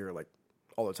 I see her like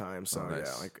all the time. So nice.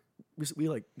 yeah, like we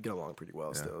like get along pretty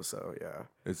well still. So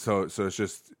yeah, So it's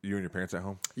just you and your parents at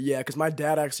home. yeah. Because my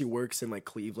dad actually works in like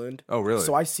Cleveland. Oh, really?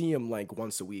 So I see him like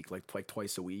once a week, like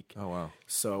twice a week. Oh wow.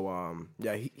 So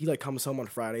yeah, he like comes home on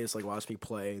Fridays, like watch me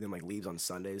play, then like leaves on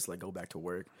Sundays, like go back to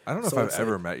work. I don't know So if I've it's,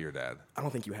 ever like, met your dad. I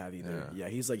don't think you have either. Yeah,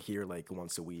 he's like here like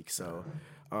once a week. So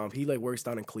he like works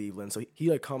down in Cleveland. So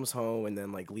he like comes home and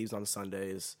then like leaves on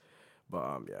Sundays.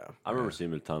 But yeah. I remember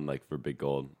seeing him a ton like for Big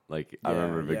Gold. Like I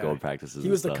remember Big yeah. Gold practices. He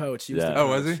was and the stuff. coach. He was Yeah. the Oh,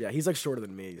 coach. was he? Yeah, he's like shorter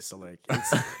than me, so like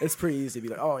it's pretty easy to be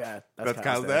like, oh yeah, that's Kyle's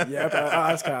Kyle's dad? dad. Yeah,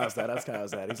 that's Kyle's dad. That's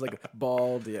Kyle's dad. He's like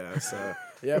bald. Yeah, so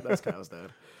yeah, that's Kyle's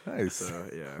dad. Nice. So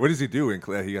yeah. What does he do in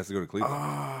He has to go to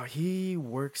Cleveland. He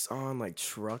works on like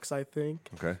trucks, I think.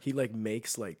 Okay. He like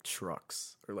makes like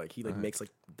trucks, or like he like makes like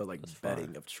the like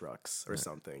bedding of trucks or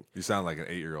something. You sound like an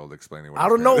 8-year-old explaining. What I his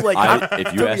don't know, parents- like If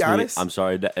to you be ask me, honest, I'm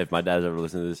sorry if my dad's ever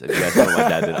listening to this. If you guys know what my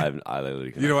dad did, I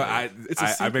literally. You know what? It's a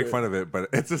I make secret. fun of it, but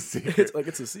it's a secret. it's like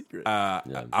it's a secret. I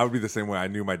would be the same way. I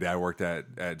knew my dad worked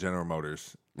at General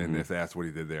Motors, and if they asked what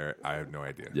he did there, I have no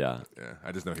idea. Yeah. Yeah.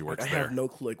 I just know he works I there. have no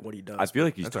clue like what he does. I feel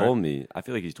like he's That's told all right. me. I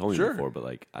feel like he's told me Sure. before, but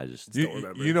like I just You, don't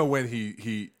remember. you know when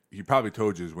he probably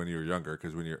told you is when you were younger,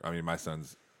 because my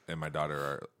sons and my daughter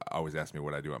are always ask me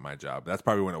what I do at my job. That's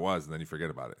probably when it was, and then you forget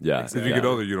about it. Yeah. As you get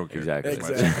older, you don't care. Exactly. as much.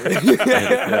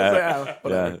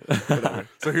 Exactly. yeah.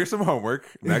 So here's some homework.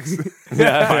 Next, find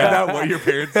out what your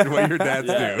dads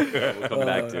do. We'll come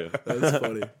back to. That's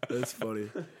funny. That's funny.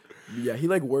 Yeah, he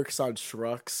like works on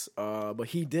trucks, but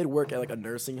he did work at like a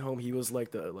nursing home. He was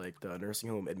like the nursing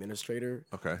home administrator.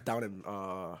 Okay. Down in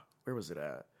where was it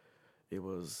at? It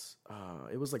was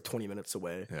like 20 minutes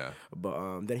away. Yeah.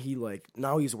 But then he like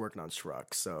now he's working on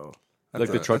trucks. So Like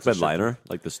the truck bed liner,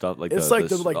 like the stuff, like it's the, like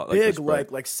the like the big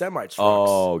spread. like semi trucks.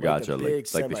 Oh, like gotcha. the big Like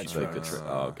semi the trucks.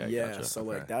 oh, okay. Yeah, Gotcha. so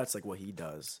like that's like what he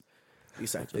does. At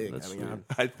least I think. That's I mean,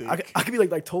 I think. I could be like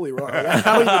totally wrong. Like, I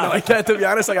don't even know. Like that, to be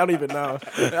honest, like I don't even know.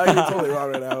 I could be totally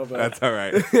wrong right now. But That's all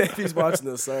right. if he's watching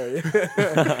this, sorry.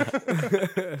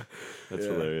 That's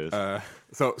hilarious.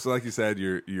 So like you said,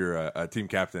 you're a team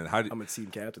captain. I'm a team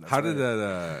captain. How did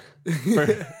that?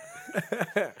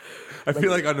 I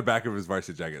feel like on the back of his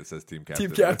varsity jacket it says team captain.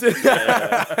 Team captain.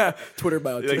 Twitter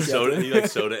bio. He Team like soda. captain. He like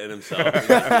soda in himself. He's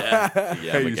like, yeah,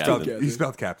 Hey, I'm a you captain.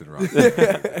 spelled captain wrong.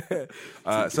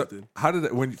 So how did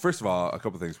it? First of all, a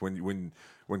couple things.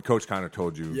 When Coach Connor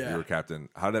told you you were captain,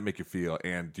 how did that make you feel?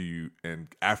 And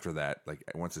after that, like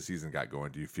once the season got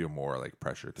going, do you feel more like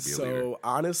pressure to be a leader? So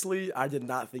honestly, I did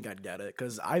not think I'd get it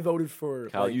because I voted for.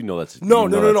 Kyle, like, you know that's no.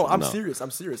 I'm no.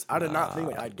 serious. I did not think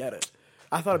like I'd get it.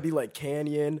 I thought it'd be like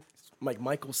Canyon, like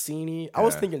Michael Cini. I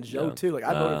was thinking Joe too. Like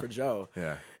I voted for Joe.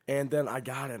 Yeah. And then I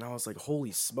got it, and I was like,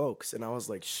 "Holy smokes!" And I was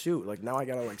like, "Shoot! Like now I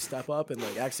gotta like step up and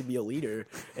like actually be a leader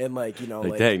and like dang,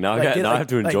 now like, I have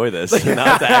to enjoy this. Now I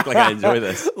have to act like I enjoy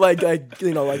this. like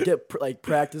get like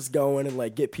practice going and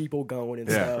like get people going and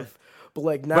stuff." But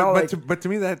like now, but to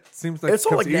me that seems like it's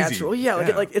all like easy. natural. Yeah,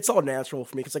 like it's all natural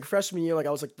for me. Cause like freshman year, like I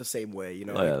was like the same way, you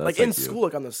know. Oh, yeah, like that's in like you. school,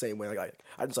 like I'm the same way. Like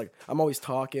I just like I'm always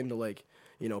talking to like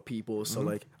people. So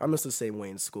like I'm just the same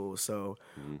way in school. So,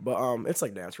 but it's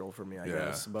like natural for me, I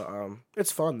guess. But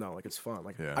it's fun though. Like it's fun.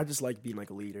 Like I just like being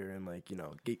like a leader and like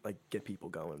get people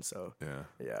going. So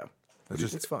yeah.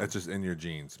 It's fun. It's just in your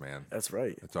genes, man. That's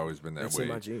right. It's always been that It's way. in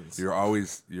my genes. You're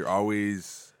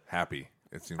always happy.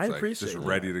 It seems I like appreciate just that.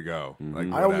 ready to go.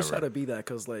 Like I always try whatever. to be that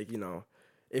because like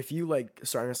if you like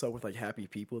surround yourself with like happy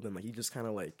people, then like you just kind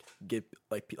of like get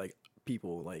like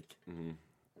people like.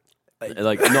 Like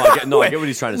I get what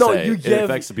he's trying to say. It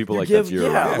affects the people like that's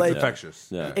your yeah, It's infectious.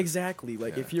 Yeah. Exactly.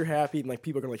 Like if you're happy, and like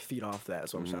people are gonna like feed off that.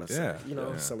 That's what I'm trying to say. Yeah. You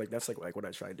know, Yeah. so like that's like what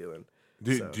I try doing.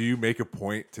 Do you make a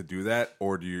point to do that,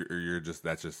 or you're just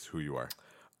that's just who you are?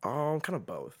 Kind of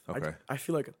both. Okay. I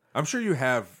feel like I'm sure you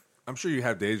have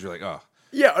days you're like, oh,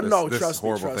 yeah, no, this trust me,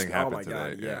 horrible trust thing me. Oh happened my god,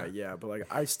 today. yeah. But like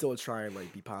I still try and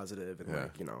like be positive and Yeah.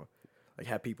 like like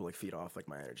have people like feed off like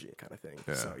my energy kind of thing.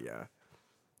 Yeah. So yeah.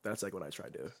 That's like what I try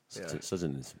to do. Yeah. Such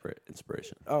an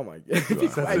inspiration. Oh my god. Be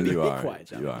quiet. Be quiet,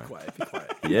 John. You Be are. quiet. Be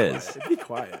quiet. He is. Be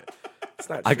quiet. It's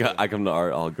not I true. come to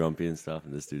art all grumpy and stuff,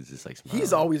 and this dude's just like smiling.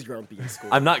 He's always grumpy in school.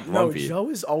 I'm not grumpy. No, Joe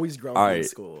is always grumpy all in right.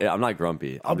 school. Yeah, I'm not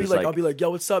grumpy. I'll be like, yo,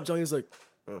 what's up, Joe? He's like,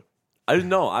 I don't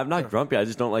know. I'm not grumpy. I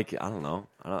just don't like. I don't know.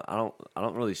 I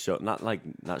don't really show.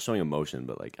 Not showing emotion,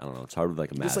 but like I don't know. It's hard with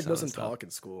like a mask. just like on and doesn't stuff. talk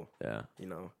in school. Yeah. You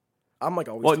know, I'm like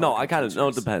always. Well, no, talking I kind to of no.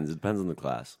 It teachers. depends. It depends on the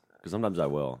class. Because sometimes I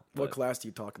will. What but, class do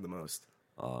you talking the most?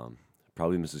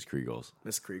 Probably Mrs. Kriegel's.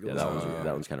 Miss Kriegel. Yeah,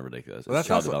 that one's kind of ridiculous. well, It's that's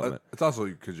child also development. it's also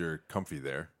because you're comfy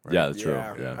there, right? Yeah, that's true.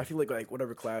 Yeah. Yeah. I feel like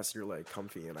whatever class you're like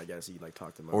comfy in, I guess you like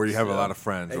talk the most. Or you have a lot of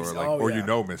friends, or like, or you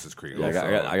know Mrs. Kriegel.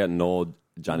 Yeah, I got Noel,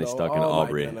 Johnny No, Stuck, and oh my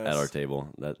Aubrey goodness. at our table.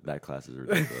 That class is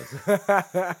ridiculous.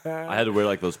 I had to wear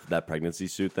like that pregnancy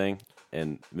suit thing,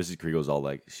 and Mrs. Kriegel's all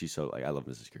like, she's so like, I love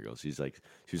Mrs. Kriegel.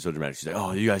 She's so dramatic. She's like,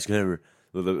 oh, you guys can never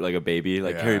look like a baby,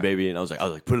 like carry a baby, and I was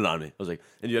like, put it on me. I was like,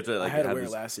 and you have to like I had to have wear it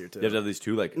these, last year too. You have to have these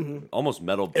two like almost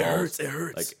metal balls. It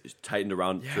hurts. Like tightened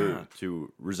around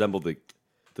to resemble the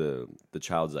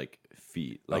child's like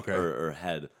feet, like or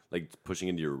head, like pushing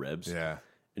into your ribs. Yeah.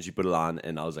 And she put it on,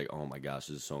 and I was like, "Oh my gosh,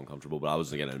 this is so uncomfortable." But I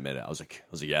wasn't gonna admit it. I was like,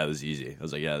 "Yeah, this is easy." I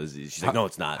was like, "Yeah, this is easy." She's like, "No,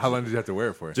 it's not." How long did you have to wear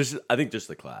it for? I think just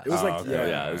the class. It was like okay.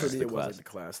 Yeah, it was for just me the it was class. like the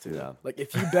class too. Yeah. Like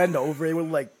if you bend over, it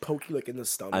would like poke you like in the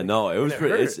stomach. I know it was. And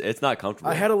Pretty, hurt. it's not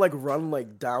comfortable. I had to like run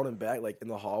like down and back like in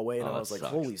the hallway, and Oh, I was that like,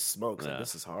 sucks. "Holy smokes, like, Yeah.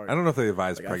 this is hard." I don't know if they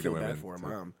advise Like, I pregnant feel bad women for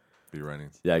her mom. to be running.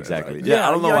 Yeah, exactly. Right. Yeah,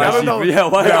 I don't know why. I don't know. Yeah,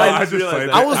 why? Yeah, I I just just realized played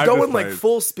that. I was I going just like played.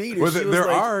 full speed. And Well, she was there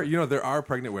like, there are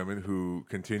pregnant women who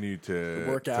continue to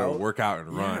work out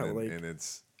and Yeah, run, like- and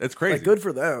it's crazy. like good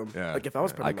for them. Yeah. Like if I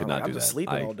was Yeah. pregnant, I could I'm not like, do I'm just that.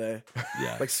 sleeping all day.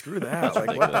 Yeah. Like screw that. Like what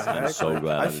the ridiculous. I'm heck? so Like,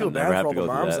 glad I I feel never bad have for all to the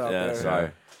go through moms that. out Yeah, there.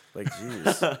 sorry. Like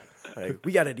jeez. Like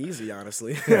we got it easy,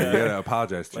 honestly. Yeah, you gotta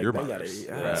apologize to Like, your they mom. gotta eat.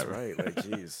 Yeah, that's right. Like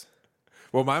jeez.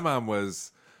 Well, my mom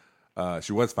was,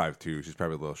 she was 5'2". She's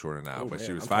probably a little shorter now, but man,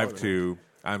 she was I'm taller than 5'2".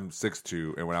 I'm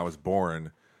 6'2", and when I was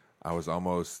born, I was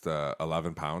almost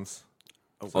 11 pounds.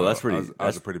 Oh, that's pretty. I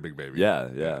was a pretty big baby. Yeah,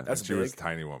 yeah. And That's she was a big.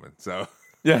 tall woman. So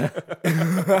Yeah.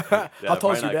 How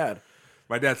tall is your dad?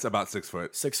 my dad's about 6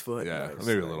 foot. 6 foot. Yeah, Nice,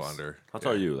 maybe a nice. little under. How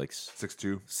tall are you? Like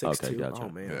 6'2". 6'2". Okay, gotcha. Oh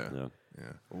man. Yeah.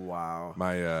 Yeah. Wow.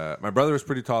 My brother was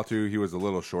pretty tall too. He was a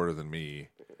little shorter than me,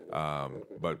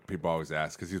 but people always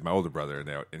ask because he's my older brother,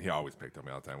 and he always picked on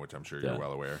me all the time, which I'm sure you're Yeah.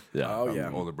 well aware. Yeah. Oh,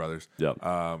 yeah. older brothers. Yeah.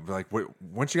 Like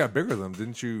once you got bigger than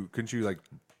them, couldn't you like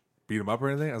beat him up or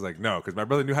anything? I was like, no, because my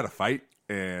brother knew how to fight,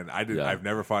 and I've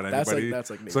never fought That's anybody. that's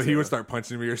like me so he too. would start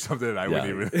punching me or something, and I wouldn't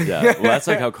even. Yeah, well, that's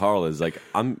like how Carl is. Like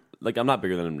I'm not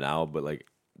bigger than him now, but like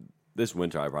this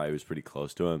winter I probably was pretty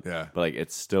close to him. Yeah. But like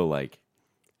it's still like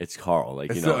it's Carl.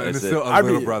 Like It's you know, still, and it's still a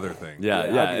little brother thing. Yeah,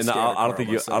 Yeah, I'd be and scared of I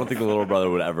don't Carl think the little brother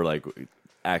would ever like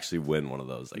actually win one of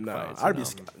those like No, fights. I'd you be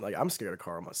know? like I'm scared of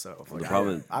Carl myself. Like, The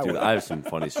problem, dude, I have some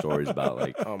funny stories about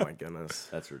like. oh my goodness.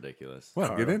 That's ridiculous.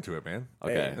 Well, get into it, man.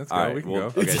 Okay, Hey, let's all go. right, We can well,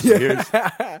 go. Okay, so here's.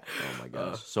 Oh my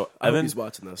gosh. So I hope Evan, he's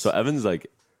watching this. So Evan is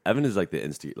like the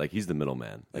instigator. Like he's the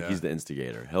middleman. Like Yeah. he's the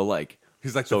instigator. He'll like.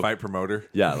 He's like So- the fight promoter.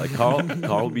 Yeah, like Carl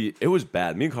will be. It was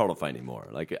bad. Me and Carl don't fight anymore.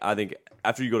 Like I think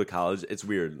after you go to college, it's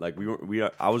weird. Like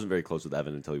I wasn't very close with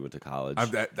Evan until he went to college.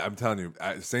 I'm telling you,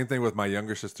 same thing with my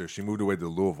younger sister. She moved away to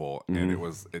Louisville, and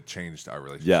it changed our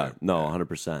relationship. Yeah, no,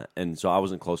 100%. And so I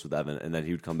wasn't close with Evan, and then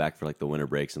he would come back for like the winter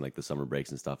breaks and like the summer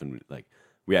breaks and stuff, and like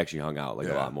we actually hung out like a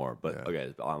Yeah, lot more. But yeah.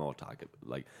 okay, I'm all talking.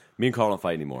 Like me and Carl don't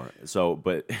fight anymore. So,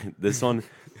 but this one,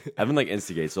 Evan like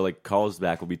instigates. So like Carl's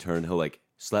back will be turned. He'll like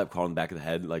slap Carl in the back of the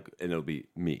head, like, and it'll be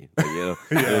me. Like, you know,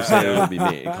 it'll be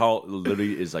me. And Carl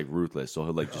literally is like ruthless, so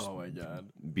he'll like just Oh my god.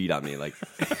 beat on me. Like,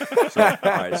 so, all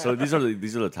right. So these are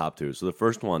the top two. So the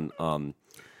first one,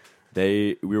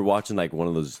 we were watching like one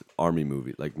of those army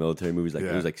movies, like military movies. Like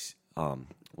it was like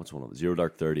what's one of them? Zero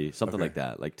Dark 30, something like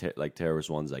that. Like terrorist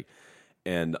ones. Like,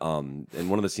 and in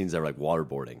one of the scenes they were like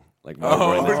waterboarding. Like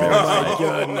waterboarding the terrorists.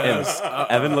 Goodness. And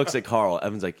Evan looks at Carl.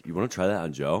 Evan's like, "You want to try that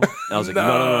on Joe?" And I was like,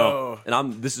 "No."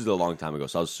 And this is a long time ago,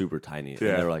 so I was super tiny. And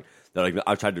they're like,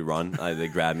 I tried to run. They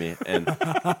grabbed me and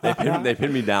they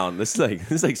pinned me down. This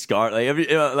is like scar. Like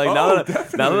now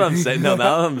that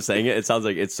I'm saying it, it sounds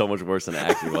like it's so much worse than it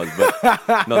actually was.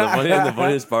 But no, the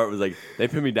funniest part was like they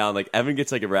pinned me down. Like Evan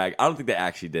gets like a rag. I don't think they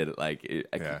actually did it. Like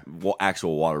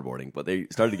actual waterboarding, but they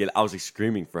started to get. I was like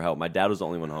screaming for help. My dad was the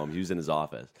only one home. He was in his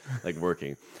office, like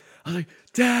working. I was like,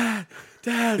 Dad,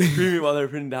 screaming while they were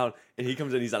pinning down. And he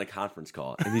comes in, he's on a conference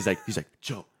call, and he's like,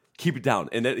 Joe, keep it down.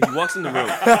 And then he walks in the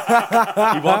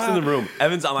room.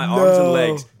 Evan's on my arms and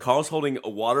legs. Carl's holding a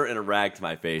water and a rag to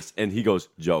my face, and he goes,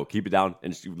 Joe, keep it down,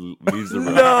 and she leaves the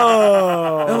room.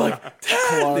 No. And I'm like,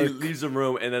 Dad! He leaves the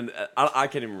room, and then I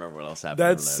can't even remember what else happened.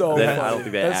 That's so then funny. I don't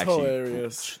think they That's actually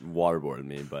hilarious. waterboarded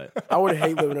me, but I would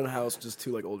hate living in a house with just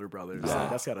two like older brothers. Yeah. Like,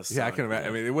 that's gotta suck. Yeah, I can imagine.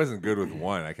 I mean, it wasn't good with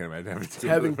one. I can imagine having two.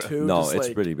 Having two. no, just, it's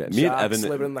like, pretty bad. Me and jocks Evan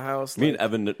living in the house. Me and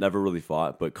Evan never really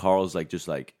fought, but Carl's like just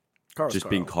like Carl's just Carl.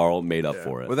 being Carl made up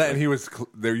for it. Well, that and he was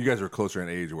there. You guys were closer in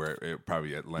age, where it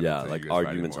probably led yeah, to like you guys fighting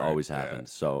arguments more. always Yeah. happen.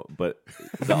 So, but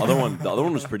the other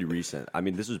one was pretty recent. I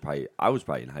mean, I was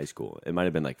probably in high school. It might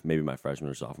have been like maybe my freshman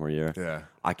or sophomore year. Yeah.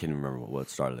 I can't even remember what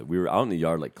started it. We were out in the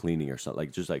yard like cleaning or something,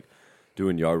 like just like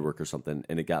doing yard work or something,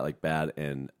 and it got like bad.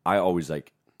 And I always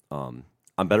like,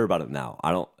 I'm better about it now.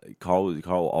 I don't. Carl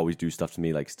will always do stuff to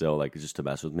me like still like just to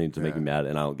mess with me to make me mad,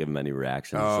 and I don't give him any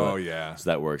reactions. Oh, so, yeah. so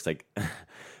that works. Like,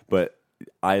 but.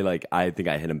 I think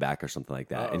I hit him back or something like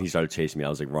that, and he started chasing me. I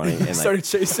was like running and like started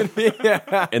chasing me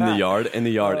in the yard,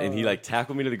 and he like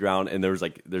tackled me to the ground, and there's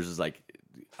this like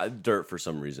dirt for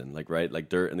some reason, like right, like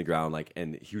dirt in the ground, like,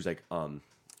 and he was like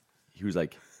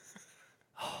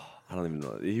I don't even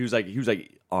know. He was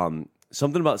like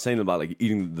something about saying about like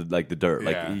eating the dirt,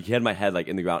 like Yeah. he had my head like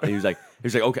in the ground, and he was like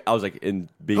okay. I was like in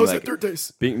being How's like that dirt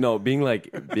taste? being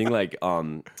like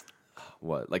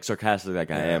what, like sarcastic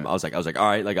like I am. I was like, all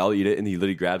right, like I'll eat it, and he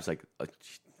literally grabs like a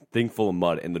thing full of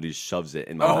mud and literally shoves it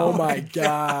in my Oh mouth. my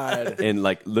god. And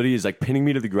like literally is like pinning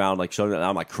me to the ground, like shoving it, and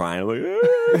I'm like crying, I'm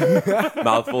like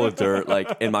mouth full of dirt,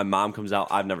 like, and my mom comes out.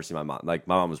 I've never seen my mom. Like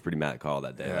my mom was pretty mad at Carl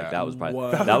that day. Yeah. Like that was probably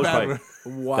Wow. that was probably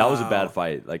Wow. that was a bad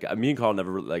fight. Like me and Carl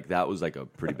never like that was like a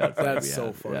pretty bad fight. That's we so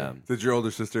had. funny. Yeah. Did your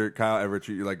older sister Kyle ever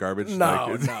treat you like garbage? No,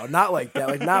 Like, no, not like that.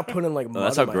 Like not putting like mud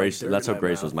That's how in my Grace. dirt That's in how my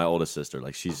Grace mouth. was. My oldest sister.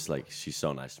 Like she's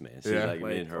so nice to me. She's Yeah. like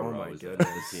me and her oh were my always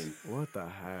goodness. the team. What the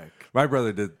heck? My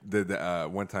brother did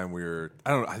one time we were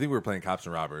I think we were playing cops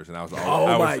and robbers, and I was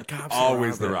Cops and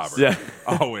always the Robbers. robber.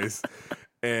 Yeah. Always.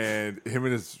 And him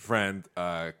and his friend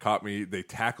caught me. They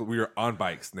tackled. We were on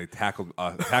bikes, and they tackled me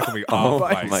off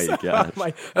bikes. My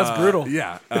gosh. That's brutal.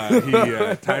 Yeah,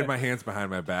 he tied my hands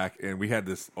behind my back, and we had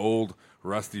this old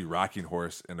rusty rocking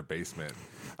horse in the basement.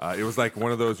 It was like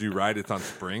one of those you ride. It's on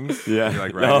springs. Yeah. And you're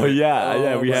like riding it.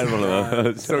 Yeah. We my had one of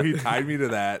those. So he tied me to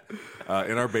that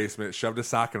in our basement, shoved a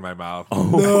sock in my mouth,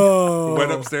 No.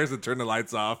 went upstairs and turned the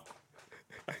lights off.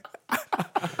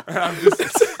 And I'm just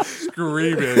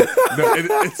screaming. No,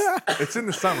 it's in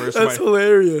the summer. So That's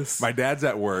hilarious. my dad's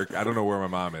at work. I don't know where my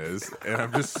mom is, and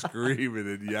I'm just screaming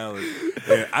and yelling.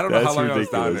 And I don't know how That's long I was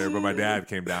down ridiculous. there, but my dad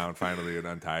came down finally and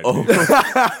untied Oh. me.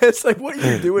 It's like, what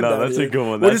are you doing? No, down that's a here? good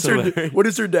one. What That's does hilarious. what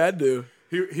does your dad do?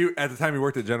 He at the time he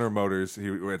worked at General Motors.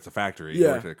 It's a factory. He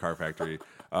Yeah. worked at a car factory.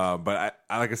 But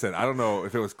I like I said, I don't know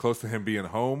if it was close to him being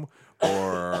home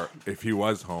or if he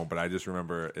was home. But I just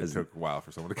remember it took a while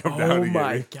for someone to come down. Oh and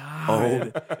my get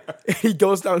me. god! He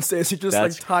goes downstairs. He just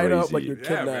That's like tied up like crazy. you're Yeah,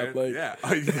 kidnapped. man. Like Yeah.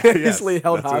 Yes, basically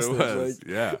held that's what it hostage. was. Like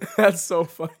Yeah. that's so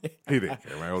funny. He didn't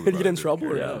care. My older Did he get brother in didn't trouble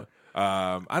or care. no?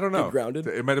 I don't know. grounded?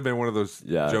 It might have been one of those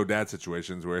Yeah. Joe Dad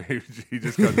situations where he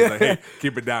just goes like, "Hey,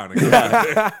 keep it down." And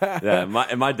Yeah,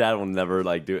 my dad will never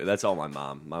like do it. That's all my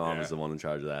mom. My mom Yeah. is the one in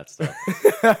charge of that stuff.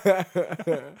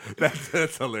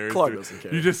 that's hilarious. Clark dude. doesn't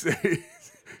care. You just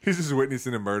he's just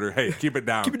witnessing a murder. Hey, keep it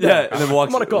down. Keep it Yeah, down. and then walks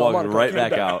I'm on a call. I'm on a call. right Keep it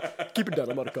back down. out. Keep it down.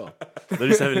 I'm on a call. They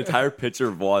just have an entire pitcher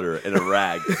of water in a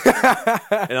rag,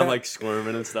 and I'm like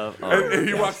squirming and stuff. Oh, And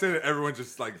he my walks in and everyone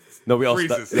just like No, we all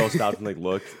freezes. stopped and like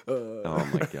looked. Oh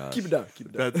my god. Keep it down. Keep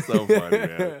it down. That's so funny,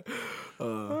 man.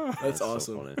 That's so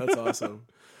awesome. funny. That's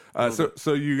awesome.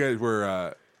 So you guys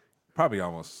were probably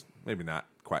almost maybe not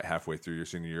quite halfway through your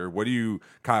senior year.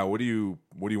 Kyle? What do you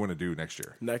want to do next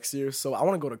year? Next year, so I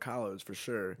want to go to college for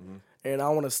sure, Mm-hmm. and I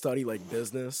want to study like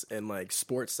business and like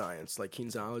sports science, like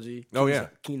kinesiology. Oh, yeah.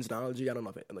 kinesiology. I don't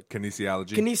know if it like Kinesiology.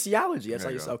 kinesiology. That's how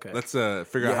There you you say. go. Okay. Let's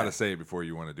figure out how Yeah. to say it before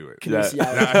you want to do it.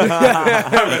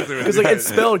 Kinesiology. Because like it's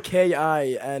spelled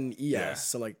Kines, Yeah.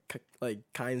 so like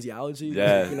kinesiology.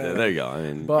 Yeah, you know? yeah, there you go. I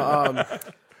mean, But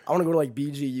I want to go to like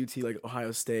BG, UT, like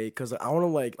Ohio State, because I want to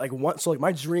like one. So like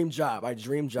my dream job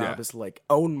Yeah. is to like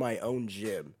own my own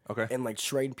gym. Okay. And like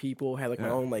train people, have like my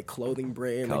own like clothing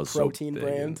brand, like Kyle's so protein big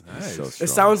brand. and he's so Nice. It strong.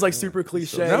 sounds like super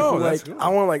cliche, No, but that's like cool. I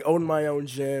want to like own my own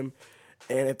gym.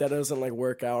 And if that doesn't like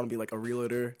work out, and be like a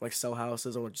realtor, like sell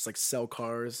houses or just like sell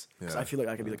cars, because Yeah. I feel like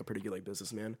I could be like a pretty good like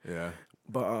businessman. Yeah.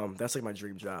 But that's like my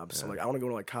dream job. So like I want to go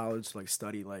to like college to like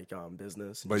study like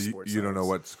business. and But sports you don't know science.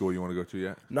 what school you want to go to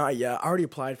yet? Not yet. I already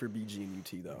applied for BG and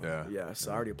UT though. Yeah. Yeah.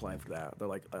 So I already applied for that. They're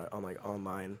like on like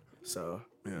online. So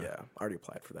yeah, I already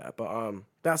applied for that. But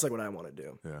that's like what I want to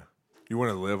do. Yeah. You want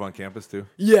to live on campus too?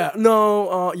 Yeah.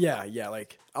 No. Yeah.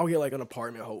 Like I'll get like an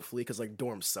apartment hopefully because like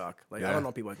dorms suck. Like I Yeah. don't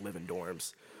know people like live in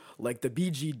dorms. Like the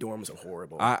BG dorms are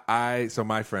horrible. So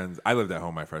my friends, I lived at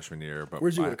home my freshman year, but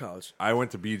Where'd you go to college? I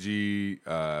went to BG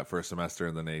for a semester,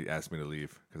 and then they asked me to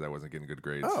leave because I wasn't getting good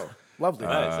grades. Oh, lovely.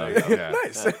 Yeah.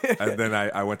 Nice. And then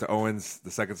I went to Owens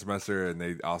the second semester, and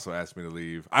they also asked me to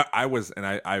leave. I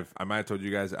might have told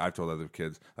you guys. I've told other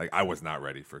kids like I was not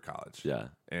ready for college. Yeah.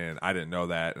 and I didn't know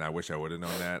that, and I wish I would have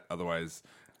known that. Otherwise,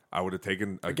 I would have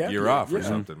taken a gap year year, off or yeah.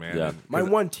 something, man. Yeah. And- My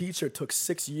one teacher took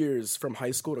 6 years from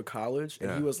high school to college, and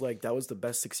Yeah. he was like, "That was the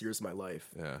best 6 years of my life."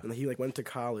 Yeah. And he like went to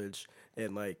college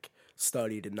and like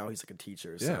studied, and now he's like a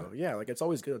teacher. So yeah, like it's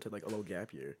always good to take like a little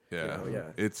gap year. you Yeah, know? Yeah.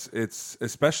 It's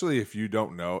especially if you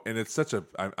don't know, and it's such a.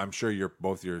 I'm sure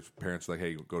both your parents are like,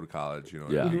 hey, go to college. You know,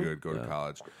 Yeah. it'd be good, go to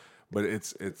college. But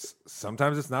it's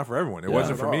sometimes it's not for everyone. It Yeah.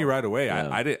 wasn't Not for at me all. right away. Yeah.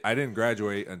 I didn't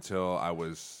graduate until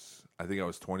I think I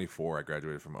was 24. I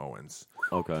graduated from Owens.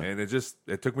 Okay. And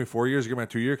it took me 4 years to get my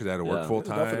 2 year because I had to work Yeah. full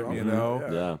There's nothing time, wrong you with know.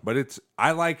 that. Yeah. But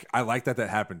I like that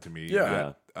happened to me.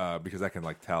 Yeah. Because I can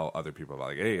like tell other people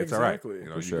like, hey, it's all right. Exactly. You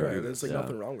know, For you sure. can do There's this. like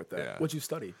nothing wrong with that. Yeah. What'd you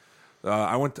study?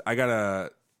 I got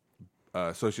a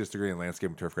associate's degree in landscape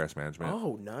and turfgrass management.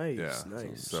 Oh, nice, Yeah.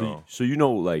 nice. So you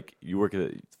know, like you work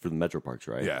for the Metro Parks,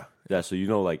 right? Yeah. Yeah. So you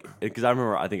know, like, because I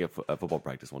remember, I think at football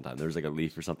practice one time there was like a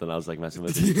leaf or something. I was like messing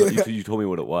with it. You told me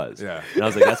what it was. Yeah. And I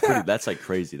was like, that's like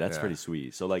crazy. That's Yeah. pretty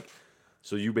sweet. So like,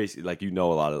 so you basically like you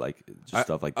know a lot of like just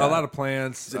stuff like that. A lot of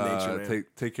plants. He's a nature man.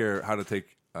 Take care how to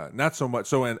take. Not so much.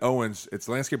 So in Owens, it's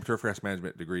landscape and turfgrass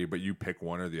management degree, but you pick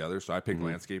one or the other. So I picked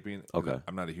landscaping. Okay.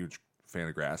 I'm not a huge fan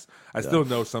of grass. I still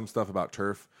know some stuff about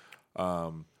turf.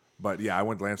 But yeah, I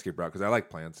went landscape route because I like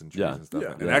plants and trees Yeah. and stuff.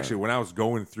 Yeah. And actually, when I was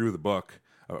going through the book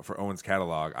for Owens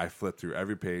catalog, I flipped through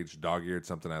every page, dog-eared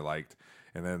something I liked,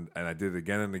 and I did it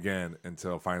again and again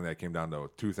until finally I came down to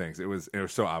two things. It was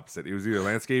so opposite. It was either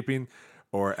landscaping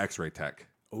or X-ray tech.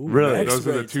 Really? Those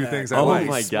are the X-ray two tech. things I Oh liked.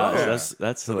 my gosh, Yeah.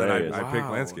 that's So then hilarious. I picked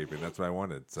Wow. landscaping. That's what I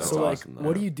wanted. So, So like, awesome,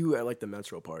 what do you do at like the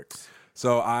Metro Parks?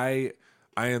 so I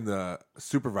am the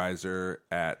supervisor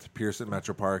at Pearson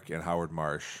Metro Park and Howard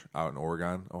Marsh out in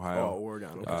Oregon, Ohio. Oh,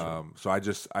 Oregon. Okay. So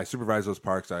I supervise those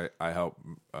parks. I help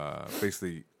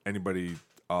basically anybody,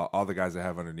 all the guys I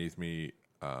have underneath me,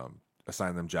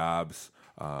 assign them jobs.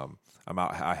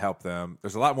 I help them.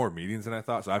 There's a lot more meetings than I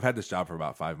thought. So I've had this job for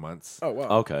about 5 months. Oh wow.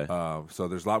 Okay. So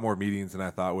there's a lot more meetings than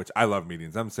I thought, which I love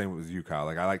meetings. I'm the same as you, Kyle.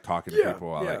 Like I like talking to Yeah,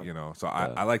 people. I yeah. like, so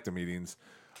I like the meetings.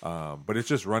 But it's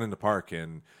just running the park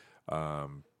and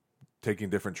taking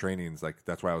different trainings. Like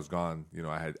that's why I was gone. You know,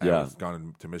 I was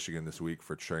gone to Michigan this week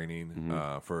for training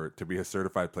to be a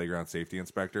certified playground safety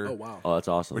inspector. Oh wow. Oh, that's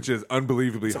awesome. Which is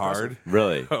unbelievably hard.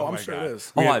 Really? Oh, I'm my sure God. it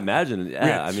is. I imagine.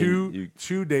 Yeah, We had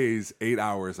 2 days, 8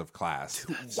 hours of class.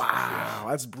 Wow,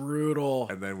 that's brutal.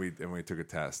 And then we took a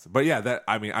test. But yeah,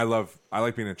 I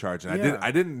like being in charge. And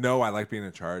I didn't know I liked being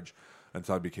in charge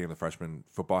until I became the freshman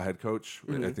football head coach.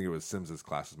 I think it was Sims's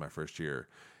class was my first year.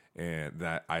 And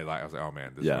that I was like, oh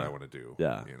man, this is what I want to do.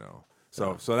 Yeah. You know.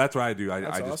 So that's what I do. I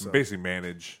just awesome. basically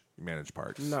manage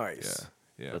parks. Nice.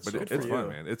 Yeah. That's But so it's cool. fun,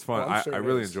 man. It's fun. Well, I'm sure I it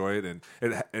really is. enjoy it,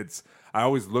 and it's. I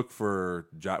always look for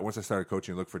once I started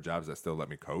coaching, look for jobs that still let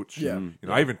me coach. Yeah. You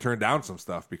know, I even turned down some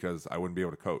stuff because I wouldn't be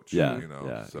able to coach. Yeah. You know.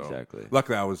 Yeah, So exactly.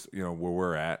 luckily, I was where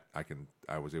we're at.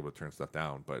 I was able to turn stuff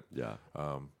down, but Yeah.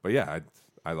 But yeah,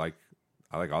 I like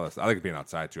all this. I like being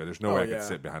outside too. There's no way I yeah. can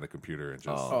sit behind a computer and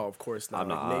just. Oh, of course not. I'm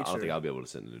not. Like I don't nature. think I'll be able to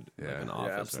sit in an office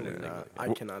Yeah, or absolutely anything. not.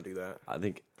 I cannot do that. I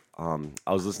think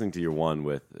I was listening to your one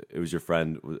with it was your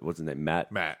friend. What's his name? Matt.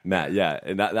 Yeah,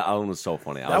 and that one was so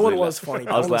funny. That one was funny.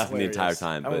 I was That one was laughing the entire hilarious.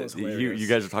 time. That one But was you hilarious.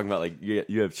 guys are talking about like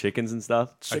you have chickens and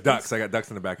stuff. Ducks. I got ducks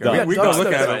in the backyard. Ducks. We Yeah, go ducks look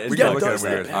in the at back. them. You We got go look at ducks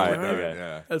them. in Weird. the All right, backyard. okay.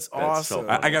 Yeah. That's so awesome.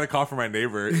 funny. I got a call from my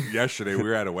neighbor yesterday. We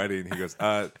were at a wedding. He goes,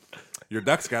 "Your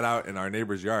ducks got out in our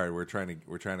neighbor's yard. We're trying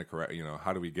to correct.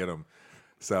 How do we get them?"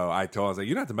 So I told him, I was like,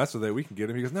 "You don't have to mess with it. We can get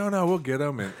them." He goes, "No, we'll get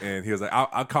them." And he was like,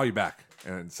 "I'll call you back."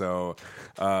 And so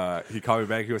he called me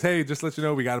back. He goes, "Hey, just to let you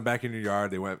know, we got them back in your yard.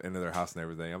 They went into their house and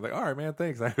everything." I'm like, "All right, man,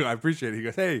 thanks. I appreciate it." He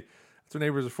goes, "Hey, that's what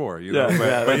neighbors are for." You know?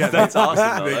 That's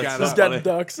awesome. they Though. got That's Just so got funny.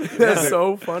 ducks. That's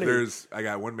so funny. I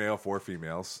got 1 male, 4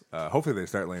 females. Hopefully they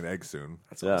start laying eggs soon.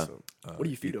 That's awesome. What do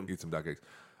you feed them? Eat some duck eggs.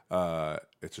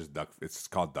 It's just duck. It's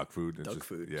called duck food. It's Duck just,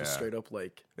 food. Yeah. Just straight up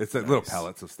like. It's like little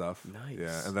pellets of stuff. Nice.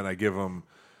 Yeah, and then I give them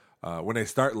when they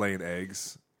start laying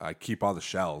eggs. I keep all the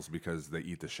shells because they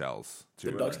eat the shells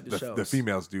too. The ducks eat the shells. The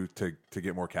females do to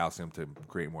get more calcium to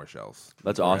create more shells.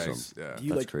 That's for awesome. eggs. Yeah. Do you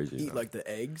That's like crazy. eat like the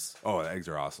eggs? Oh, the eggs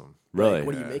are awesome. Really? Like,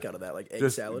 what do you make out of that? Like egg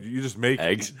Just salad? you just make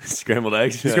Eggs, scrambled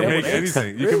eggs. You can make eggs?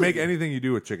 anything. You can make anything you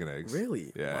do with chicken eggs.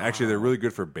 Really? Yeah. Wow. Actually, they're really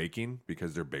good for baking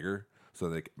because they're bigger, so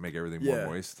they make everything more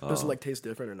moist. Does it like taste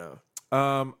different or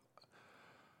no?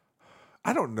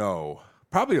 I don't know.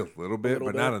 Probably a little bit, little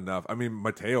but bit? not enough. I mean,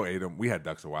 Mateo ate them. We had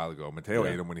ducks a while ago. Mateo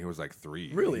ate them when he was like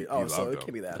 3. Really? He Oh, so loved it them.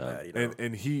 can't be that bad. You know?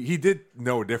 And he did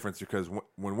know a difference because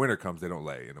when winter comes, they don't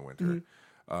lay in the winter.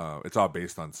 It's all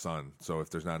based on sun. So if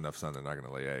there's not enough sun, they're not going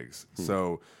to lay eggs.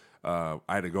 So I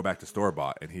had to go back to store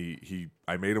bought, and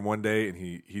I made him one day, and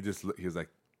he was like,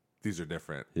 "These are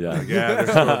different." Yeah. Like, yeah, they're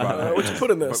store bought. What you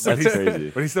put in this? That's crazy.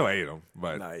 But he still ate them.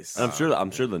 But Nice. I'm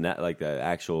sure the net like the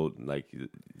actual like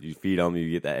you feed them,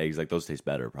 you get the eggs like those taste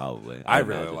better probably. I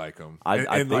really imagine. like them.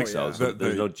 I think so. So The-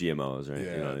 there's no GMOs, right?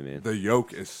 Yeah, You know what I mean? The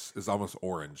yolk is almost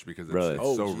orange because it's, Really? it's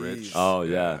so Oh, rich. geez. Oh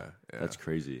yeah. Yeah. That's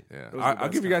crazy. Yeah, Those are the I'll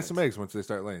best give you guys kinds. some eggs once they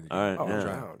start laying. All right. Oh,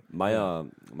 yeah. wow.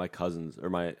 My cousins or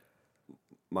my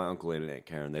uncle and Aunt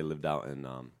Karen, they lived out in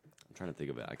I'm trying to think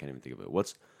of it. I can't even think of it.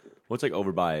 What's like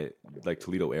over by like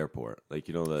Toledo Airport? Like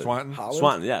you know the Swanton? Holland?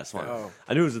 Swanton, yeah, Swanton. Oh.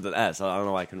 I knew it was with an S. I don't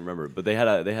know why I couldn't remember. But they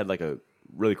had like a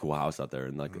really cool house out there,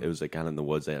 and like it was like kind of in the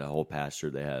woods. They had a whole pasture.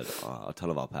 They had a ton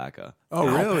of alpaca. Oh,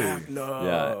 really? No.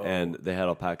 Yeah, and they had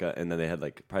alpaca, and then they had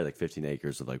like probably like 15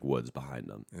 acres of like woods behind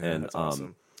them. And that's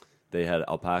awesome. they had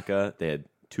alpaca. They had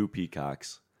 2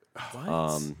 peacocks,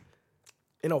 What?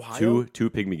 In Ohio? two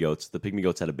pygmy goats. The pygmy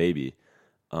goats had a baby.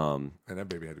 And that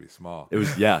baby had to be small. It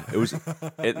was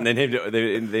and they named it.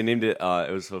 They named it.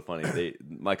 It was so funny.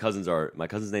 My cousins'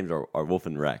 names are Wolf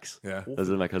and Rex. Yeah. Those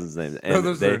are my cousins' names. Oh, And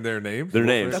those are their names? Their Wolf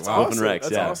names. and- That's wow. Wolf awesome. and Rex.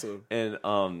 That's yeah. awesome.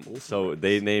 And so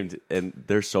they named, and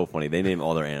they're so funny. They name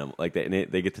all their animals. Like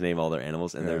they get to name all their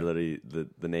animals, and they're literally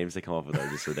the names they come up with are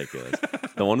just ridiculous.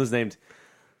 The one was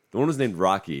named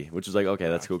Rocky, which was like okay,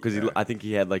 that's cool because I think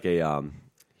he had like a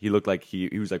he looked like he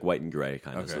was like white and gray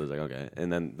kind of. Okay. So it was like okay.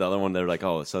 And then the other one they were like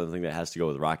oh it's something that has to go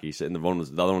with Rocky. So, and the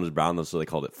other one was brown though, so they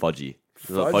called it Fudgy.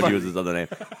 So Fudgy. Fudgy was his other name.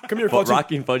 Come here, But Fudgy.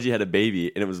 Rocky and Fudgy had a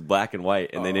baby, and it was black and white,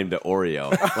 and they named it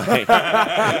Oreo.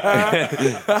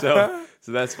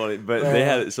 So that's funny. But they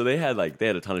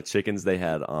had a ton of chickens. They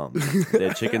had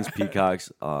chickens,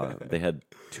 peacocks. They had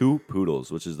 2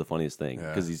 poodles, which is the funniest thing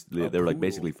because they were like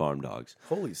basically farm dogs.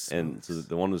 Holy And smokes. so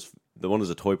the one was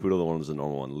a toy poodle. The one was a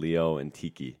normal one. Leo and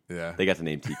Tiki. Yeah. they got the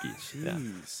name Tiki. Yeah.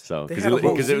 Jeez. So They had a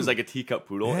whole because it was zoo. like a teacup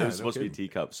poodle. Yeah, It was no supposed to be a kidding.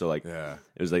 teacup. So like Yeah.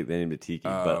 it was like they named it Tiki.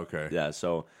 Oh, but okay. Yeah.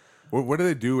 So What do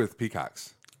they do with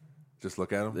peacocks? Just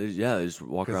look at them? they just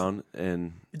walk around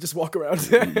and You just walk around.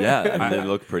 yeah, and they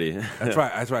look pretty. That's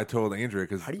why I told Andrea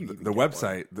because do you even the get one?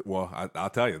 website. Well,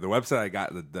 I'll tell you, the website I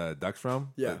got the ducks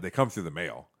from. Yeah. They come through the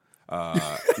mail.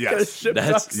 Yes.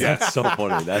 That's so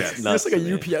funny. That's nuts. Just like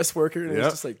a UPS worker, and it's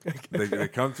just like they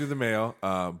come through the mail.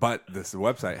 But this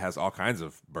website has all kinds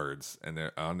of birds, and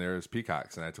on there is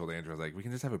peacocks. And I told Andrew, I was like, we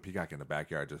can just have a peacock in the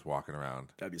backyard just walking around.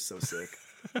 that'd be so sick.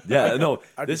 Yeah, no,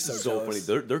 I'd be this so is so jealous.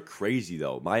 funny. They're crazy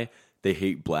though. They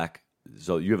hate black.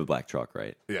 So you have a black truck,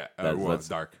 right? Yeah, That's it's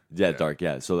dark. Yeah, dark.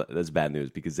 Yeah, so that's bad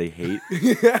news because they hate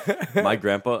my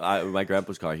grandpa. My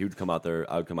grandpa's car. He would come out there.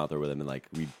 I would come out there with him, and like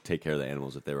we'd take care of the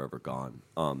animals if they were ever gone.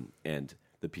 And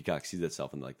the peacock sees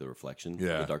itself in like the reflection of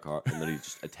the dark car, and then he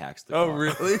just attacks the car. Oh,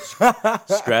 really?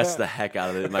 Scratch the heck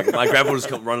out of it. My grandpa was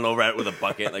come running over at it with a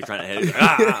bucket, like trying to hit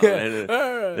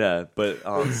it. Yeah, but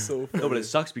so no, but it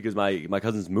sucks because my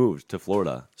cousins moved to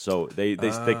Florida, so they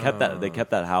kept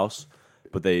that house.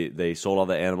 But they sold all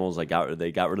the animals. They got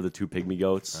rid of the 2 pygmy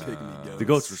goats. The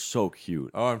goats were so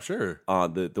cute. Oh, I'm sure.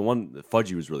 The one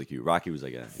Fudgy was really cute. Rocky was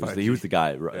like he was the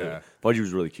guy. Yeah. Fudgy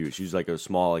was really cute. She was like a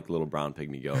small like little brown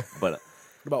pygmy goat. But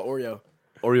What about Oreo?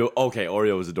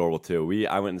 Oreo was adorable too.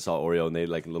 I went and saw Oreo and they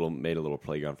made a little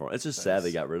playground for him. It's just sad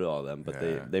they got rid of all of them.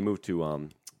 But they moved to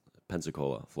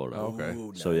Pensacola, Florida. Oh, okay.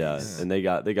 Ooh, So nice. and they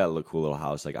got a cool little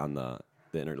house like on the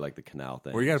the canal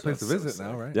thing. Well, you got a So place to it's- visit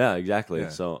now, right? Yeah, exactly. Yeah.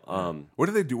 So What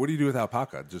do they do? What do you do with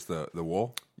alpaca? Just the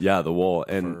wool? yeah, the wool,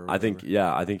 and I think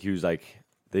he was like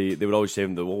they would always say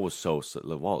the wool was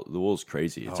the wool's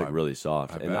crazy. It's like really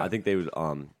soft, and bet. I think they would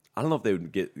I don't know if they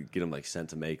would get them like sent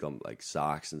to make them like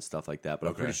socks and stuff like that, but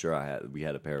I'm pretty sure we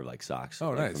had a pair of like socks. Oh,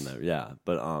 like, nice. From there. Yeah,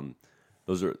 but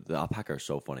the alpaca are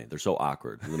so funny. They're so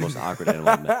awkward. They're the most awkward animal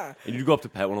I've met. And you go up to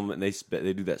pet one of them and they spit.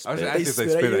 They do that I was spit. asking if they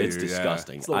spit spit at at you? you. It's yeah.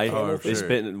 disgusting. It's like camel They food.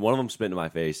 spit. One of them spit into my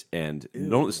face, and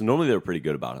normally they were pretty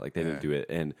good about it. Like they didn't do it,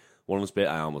 and one of them spit.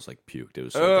 I almost like puked. It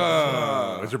was so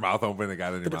gross. Was your mouth open? It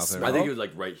got in your mouth there? I think it was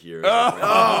like right here,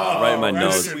 right in my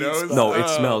nose. in your nose? No, it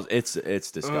smells. It's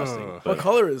disgusting. What But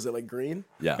color is it? Like green?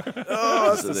 yeah,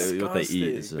 Oh, that's So what they eat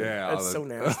is Yeah, That's so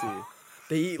nasty.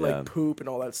 They eat Yeah. like poop and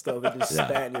all that stuff. They just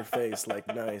spat in your face. Like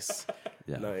nice,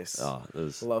 yeah. nice, Oh, it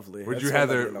was, lovely. Would That's you what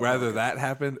I like rather in that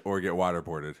happen or get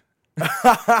waterboarded?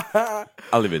 I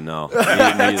don't even know.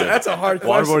 Neither. That's a hard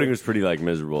question. Waterboarding was pretty like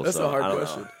miserable. That's so a hard I don't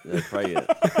question. Know. Yeah, probably it.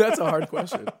 That's a hard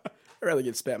question. I'd rather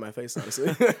get spat in my face,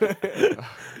 honestly.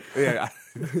 Yeah,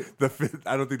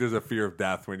 I don't think there's a fear of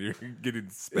death when you're getting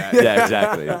spat. Yeah,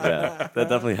 exactly. Yeah, that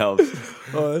definitely helps.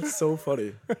 Oh, that's so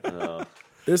funny.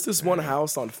 There's this one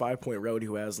house on 5 Point Road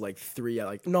who has like 3,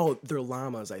 they're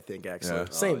llamas, I think, actually. Yeah.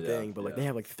 Same yeah, thing, but like they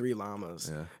have like 3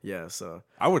 llamas. Yeah. So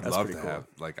I would That's love to pretty cool.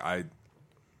 have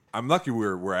I'm lucky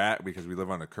we're at because we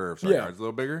live on a curve, so our Yeah. yard's a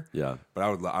little bigger. Yeah. But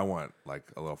I want like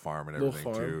a little farm and little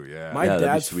everything farm. too. Yeah. My Yeah, that'd be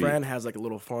dad's sweet. friend has like a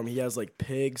little farm. He has like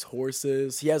pigs,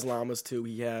 horses. He has llamas too.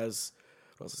 He has,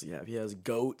 what else does he have? He has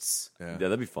goats, Yeah,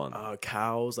 that'd be fun.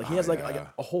 cows. Like he has like yeah.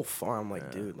 a whole farm.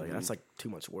 Like, dude, like that's like too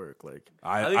much work. Like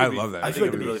I think it'd be- love that. I think it'd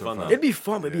It'd be really so fun, though. it'd be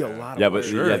fun, but it'd be a lot of Yeah, work. but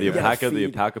Sure. yeah, the You gotta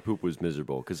alpaca feed. poop was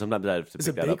miserable because sometimes I have to Is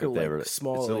it pick that up big if or, they like, were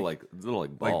small, It's little like-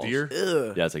 like balls. Like deer?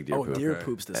 Ugh. Yeah, it's like deer Oh, poop. deer Okay.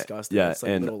 poop's disgusting. Yeah, it's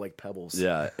like and- little like pebbles.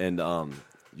 Yeah, and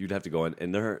you'd have to go in,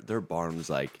 and their barn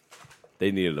was like they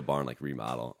needed a barn like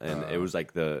remodel, and it was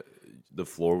like the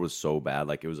floor was so bad,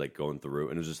 like it was like going through,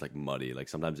 and it was just like muddy. Like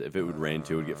sometimes if it would rain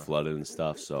too, it would get flooded and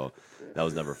stuff. So that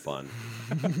was never fun.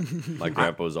 My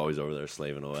grandpa was always over there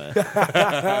slaving away.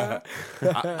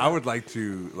 I would like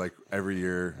to like every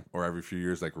year or every few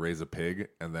years like raise a pig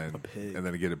and then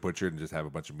get it butchered and just have a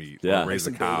bunch of meat. Yeah. Or raise a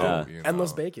Some cow. bacon. you know.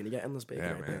 Endless bacon. You got endless bacon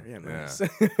Yeah, right man. there.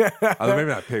 Yeah, Yeah. nice. Maybe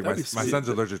not pig. My That'd be son's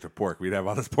allergic to pork. We'd have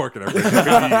all this pork and everything.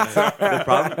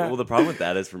 The problem with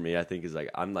that is for me, I think is like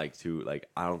I'm like too like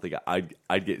I don't think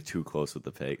I'd get too close with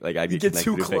the pig. Like I'd get connected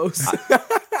too to the pig. close.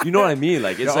 You know what I mean?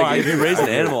 Like it's No, like I if you do. raise an I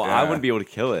do. animal, I Yeah. wouldn't be able to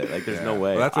kill it. Like there's no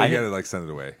way. Well, that's why I you hit- gotta like send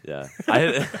it away. Yeah, I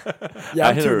hit Yeah,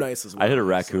 I'm hit too a, nice as I hit a well,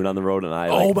 raccoon on the road, and I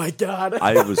Oh like, my god.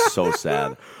 I was so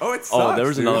sad. Oh, it sucks. Oh, there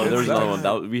was dude. another It there was another sucks.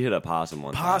 one. We hit a possum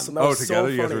one Possum. time. That Oh, was together?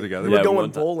 So You guys funny. were together? We were Yeah, going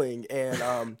one time. bowling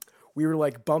and we were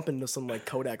like bumping into some like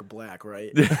Kodak Black,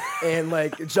 right? And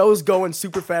like Joe's going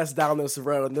super fast down this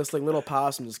road, and this like little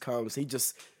possum just comes. He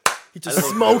just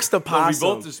smokes the No,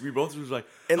 possum. we both just like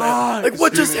And like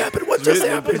what just happened? What just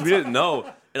happened? We didn't know,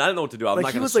 and I didn't know what to do. I'm Like, not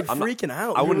he gonna was, like, I'm not- freaking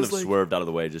out. I He wouldn't was, have like- swerved out of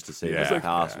the way just to save Yeah. this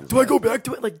possum. Do I go back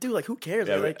to it? Like, dude, like who cares?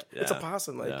 Yeah, Like, it's a yeah.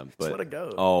 possum. Like, Yeah, just let it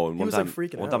go. Oh, and he one was time, like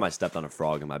freaking one out. time I stepped on a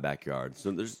frog in my backyard.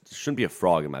 So there shouldn't be a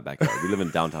frog in my backyard. We live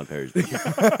in downtown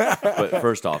Perrysburg. But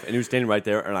first off, and he was standing right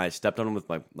there, and I stepped on him with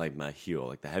my heel,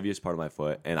 like the heaviest part of my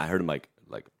foot, and I heard him like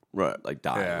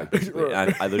die. Yeah. Like, basically.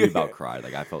 And I literally about cried.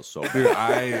 Like I felt so bad. Dude,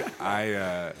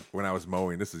 I when I was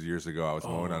mowing, this is years ago, I was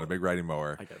mowing on a big riding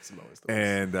mower. I got some more stories.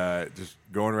 And just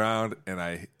going around, and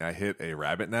I hit a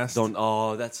rabbit nest.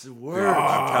 That's the worst. Dude,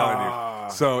 I'm telling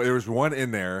you. So there was one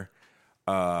in there,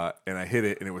 and I hit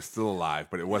it, and it was still alive,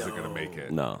 but it wasn't going to make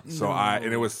it. No. So and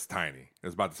it was tiny. It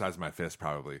was about the size of my fist,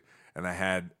 probably. And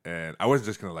I wasn't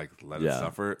just going to like let it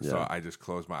suffer. Yeah. So I just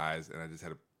closed my eyes, and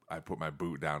I put my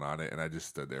boot down on it, and I just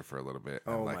stood there for a little bit.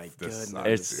 Oh and, my like, this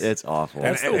goodness. sucks. It's awful.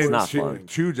 And It's not two, fun.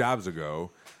 2 jobs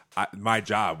ago, my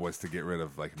job was to get rid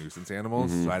of like nuisance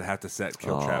animals, so I'd have to set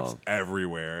kill traps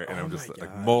everywhere, and I'm just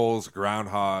like moles,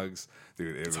 groundhogs,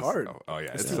 dude. It's hard. Oh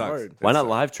yeah, It's it too sucks. hard. Why not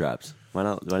live traps? Why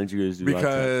didn't you guys do live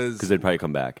traps? Because they'd probably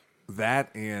come back.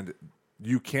 That and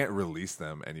you can't release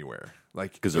them anywhere.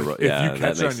 Like 'Cause if they're- you that catch it on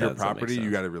makes your sense, that property, makes you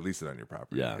sense. got to release it on your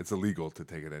property. Yeah. It's illegal to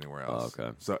take it anywhere else.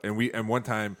 okay. So and one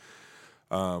time,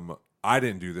 I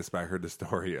didn't do this, but I heard the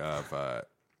story of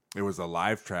it was a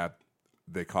live trap.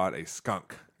 They caught a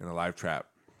skunk in a live trap,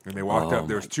 and they walked up.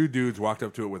 There was 2 dudes walked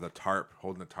up to it with a tarp,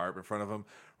 holding a tarp in front of them,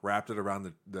 wrapped it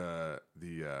around the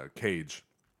cage,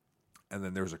 and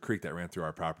then there was a creek that ran through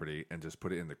our property, and just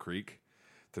put it in the creek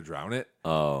to drown it.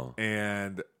 Oh.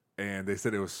 And they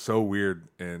said it was so weird,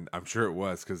 and I'm sure it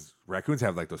was because raccoons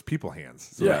have like those people hands.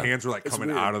 So Yeah. the hands were like It's coming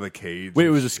weird. out of the cage. Wait, it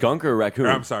was a skunk or a raccoon? Or,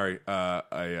 I'm sorry,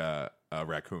 a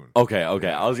raccoon. Okay. I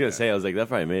was gonna say, I was like, that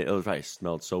probably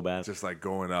smelled so bad. Just like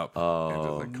going up and just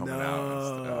like coming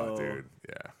out. And oh, dude,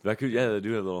 yeah. Raccoon, yeah, they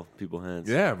do have little people hands.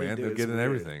 Yeah, man, do, they're it's getting weird.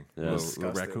 everything. Yeah. Little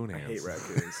Disgusting. raccoon I hands. hate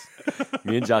raccoons.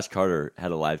 Me and Josh Carter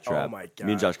had a live trap. my God.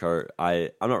 Me and Josh Carter, I'm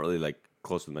not really like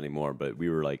close with him anymore, but we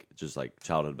were like just like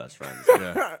childhood best friends.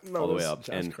 Yeah. all the way up.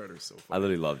 Josh And Carter's so I funny.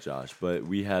 literally love Josh, but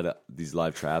we had these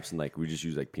live traps, and like we just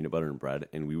used like peanut butter and bread,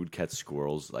 and we would catch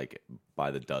squirrels like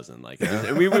by the dozen. Like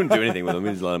and we wouldn't do anything with them;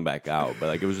 we just let them back out. But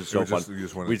like it was just so fun. You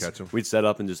just wanted We'd, to catch them. we'd set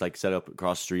up and just like set up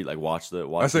across the street, like watch.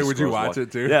 I say, the would you squirrels watch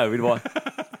it too? Yeah, we'd watch.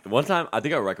 One time, I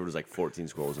think our record was like 14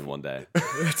 squirrels in one day.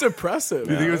 It's impressive.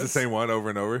 Do you think it was the same one over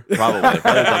and over? Probably.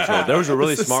 So. There was a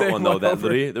really It's the smart same one though one that over.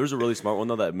 literally there was a really smart one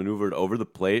though that maneuvered over the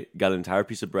plate, got an entire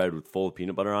piece of bread with full of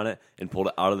peanut butter on it, and pulled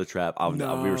it out of the trap. We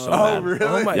were so mad. really?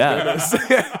 Oh my Yeah. goodness.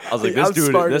 I was like,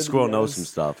 this squirrel knows some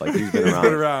stuff. Like he's been around.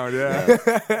 Been around,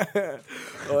 yeah.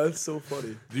 Oh, that's so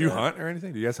funny. Do you hunt or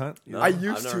anything? Do you guys hunt? I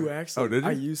used I've to never- actually. Oh, did you?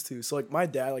 I used to. So like my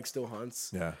dad like still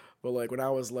hunts. Yeah. But like when I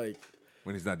was like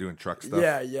When he's not doing truck stuff.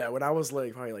 yeah, when I was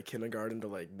like probably like kindergarten to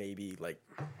like maybe like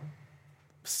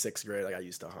 6th grade, like I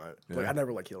used to hunt. Like I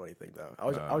never like kill anything though. I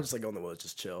was just like go in the woods,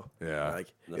 just chill. Yeah. Like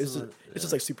it's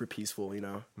just like super peaceful, you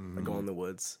know. Like go in the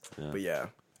woods. But yeah.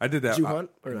 I did that. Did you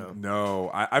hunt or no? No,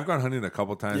 I've gone hunting a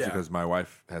couple times Yeah. because my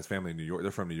wife has family in New York.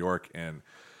 They're from New York, and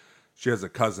she has a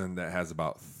cousin that has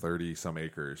about 30 some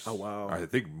acres. Oh, wow. I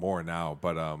think more now.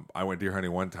 But I went deer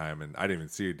hunting one time, and I didn't even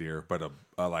see a deer, but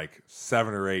a like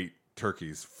 7 or 8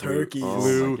 turkeys flew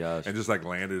Oh my gosh. and just like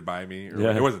landed by me.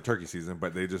 Yeah. It wasn't turkey season,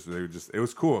 but they just it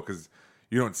was cool because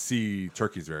you don't see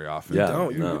turkeys very often. Yeah.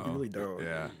 Don't you No. really don't.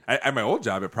 Yeah. At my old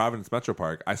job at Providence Metro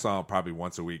Park, I saw them probably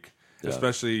once a week. Yeah.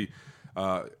 Especially,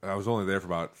 I was only there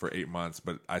for 8 months,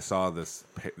 but I saw this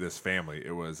family.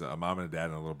 It was a mom and a dad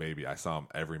and a little baby. I saw them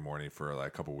every morning for like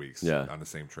a couple weeks. Yeah. On the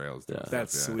same trails. Yeah.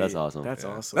 That's sweet. That's awesome. That's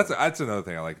Yeah. awesome. That's another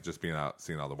thing I like, just being out,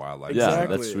 seeing all the wildlife. Yeah,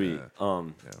 Exactly. that's sweet.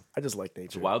 I just like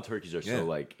nature. Wild turkeys are so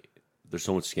like they're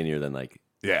so much skinnier than like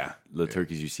Yeah. the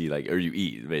turkeys you see like or you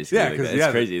eat basically. Yeah, like 'cause, that. It's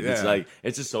yeah, crazy. It's yeah. like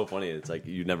it's just so funny. It's like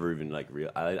you never even like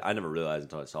I never realized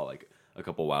until I saw like a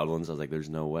couple wild ones. I was like, "There's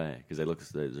no way,"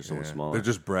 because they're so much smaller. They're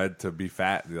just bred to be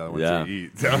fat. The other ones Yeah. you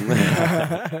eat.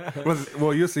 So.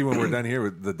 well, you'll see when we're done here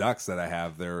with the ducks that I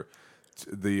have. They're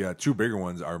the 2 bigger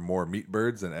ones are more meat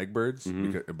birds than egg birds,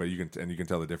 but you can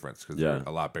tell the difference because Yeah. they're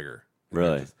a lot bigger.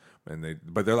 Really?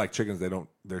 But they're like chickens.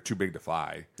 They're too big to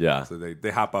fly. Yeah. So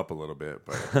they hop up a little bit,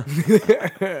 but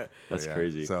That's yeah.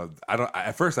 crazy. So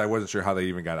at first I wasn't sure how they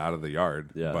even got out of the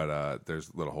yard. Yeah. But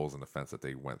there's little holes in the fence that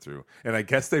they went through, and I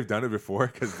guess they've done it before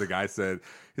because the guy said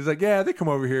he's like, yeah, they come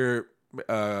over here.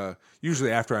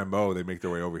 Usually after I mow, they make their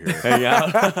way over here. Hang out,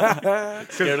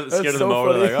 scared of the so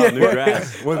mower. They're like, oh, new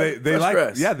grass. Well, they Fresh like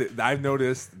grass. I've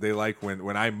noticed they like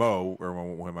when I mow or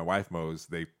when my wife mows,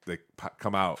 they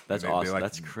come out. That's and awesome. They like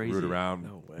That's crazy. Root around,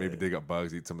 No way. maybe dig up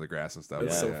bugs, eat some of the grass and stuff.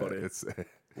 That's so Yeah, funny. It's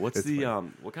What's it's the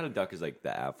funny. what kind of duck is like the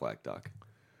Aflac duck?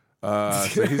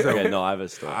 So he's Okay, no, I have a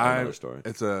story. Another story.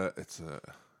 It's a.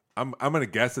 I'm gonna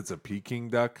guess it's a Peking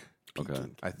duck. Okay.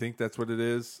 I think that's what it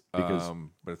is. Because-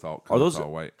 but it's all Are those it's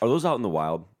all white. Are those out in the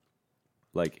wild?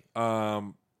 Like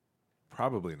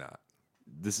Probably not.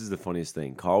 this is the funniest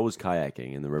thing. Carl was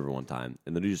kayaking in the river one time,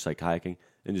 and then he just like kayaking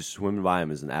and just swimming by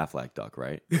him is an Aflac duck,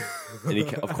 right?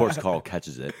 And of course, Carl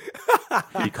catches it.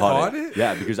 He caught it.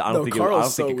 Yeah, because I don't think Carl's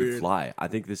it so could weird. fly. I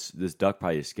think this duck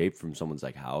probably escaped from someone's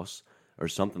like house or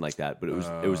something like that. But it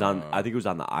was on. I think it was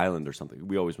on the island or something.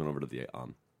 We always went over to the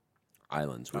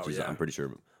islands, which is yeah. I'm pretty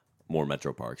sure more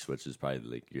metro parks, which is probably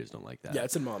like you guys don't like that. Yeah,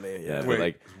 it's in Maumee. Yeah, Yeah. but, Wait,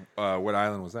 like what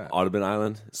island was that? Audubon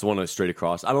Island. It's the one that's straight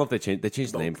across. I don't know if they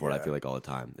changed the name for it. I yeah. feel like all the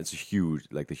time. It's a huge,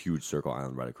 like the huge circle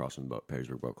island right across from the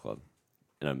Perrysburg Boat Club.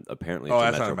 And apparently, Oh,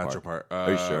 it's that's a not a metro metro park. park.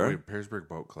 Are you sure? Wait, Perrysburg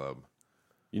Boat Club.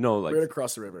 You know, like Right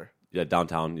across the river. yeah,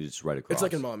 downtown. It's right across. It's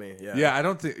like in Maumee. Yeah. Yeah, I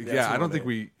don't think. it's Yeah, I don't Maumee. think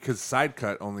we because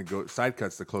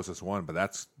Sidecut's the closest one, but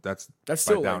that's by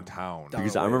still, like, downtown. down-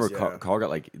 because I remember yeah. Carl got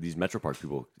like these metro park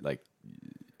people like.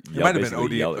 It might have been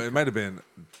basically yell at- It might have been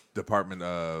Department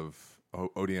of Oh,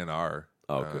 ODNR.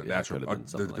 could- yeah, natural, could have been the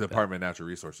something like that. Department of Natural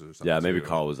Resources. Or something Yeah, maybe too.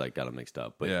 Carl was like got him mixed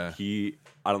up, but Yeah.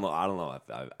 I don't know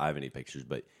if I have any pictures,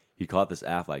 but he caught this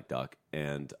Aflac duck,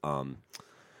 and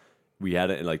we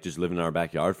had it and like just living in our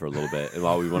backyard for a little bit, and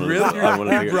while we wanted Really? I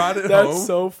wanted to You brought it That's home?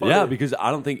 so funny. yeah, because I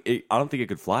don't think it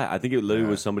could fly. I think it literally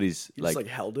was somebody's You like, just like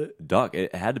held it. duck.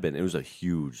 It had to been. It was a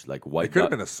huge like white. It could have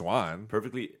duck. been a swan.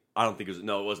 Perfectly. I don't think it was.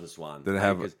 No, it wasn't a swan. Did it I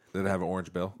have? think Did it have an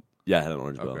orange bill? Yeah, it had an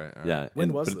orange bill. Okay, all right. Yeah.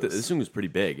 When was but this? This thing was pretty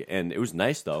big, and it was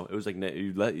nice though. It was like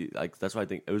like that's why I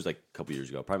think it was like a couple years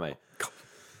ago. Probably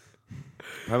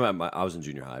I was in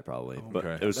junior high probably, but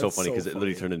Okay. it was so That's funny so because it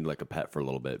literally funny. turned into like a pet for a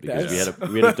little bit because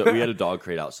That's- we had a dog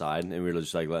crate outside and we were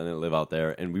just like letting it live out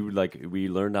there, and we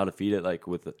learned how to feed it like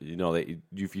with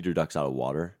you feed your ducks out of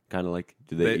water, kind of like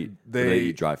do they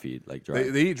eat dry feed like dry?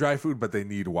 They eat dry food, but they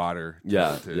need water.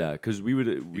 Yeah, to- yeah, because we would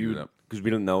it up. because we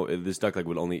didn't know this duck like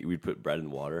we'd put bread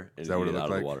in water and that what eat it out looked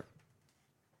of like? the water.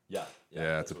 Yeah,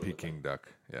 Yeah, it's a what it looked like. Peking duck.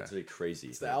 Yeah. It's really crazy.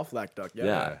 It's the Aflac duck.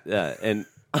 Yeah, yeah, and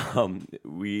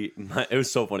it was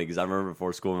so funny because I remember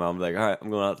before school, my mom was like, "All right, I'm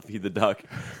going out to feed the duck."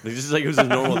 Like, just like it was a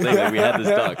normal thing. Like we had this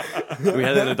duck, we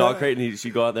had it in a dog crate, and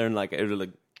she'd go out there and like it was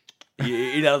like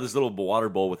eat out of this little water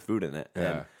bowl with food in it.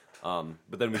 Yeah. And,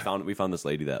 but then we found this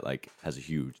lady that like has a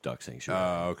huge duck sanctuary.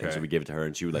 Oh, okay. And so we gave it to her,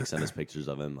 and she would like send us pictures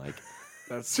of him, like.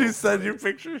 That's She so sent funny. you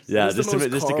pictures. Yeah, It's the just to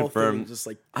most Carl confirm. thing, just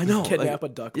like I know, kidnap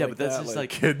like- a duck. Yeah, like but that's that, just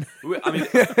like, like I mean,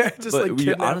 just but like we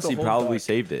kidnap the honestly whole probably duck.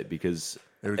 saved it because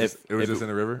It was just in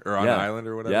a river or on yeah, an island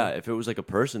or whatever. Yeah, if it was like a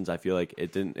person's, I feel like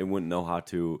it wouldn't know how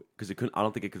to because it couldn't. I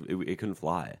don't think it couldn't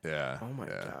fly. Yeah. Oh my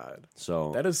yeah. god,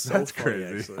 So that is so That's funny.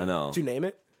 crazy. Actually. I know. Did you name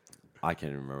it? I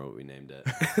can't even remember what we named it.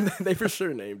 They for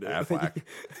sure named it. Aflac.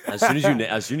 as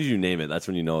soon as you name it, that's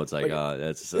when you know it's like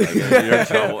that's like, you're in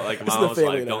trouble. Like my in the mom's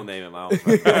family like, now. don't name it. My mom's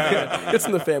like, It's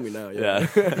in the family now. Yeah.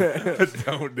 yeah.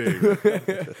 Don't name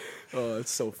it. Oh,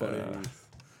 it's so funny.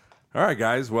 All right,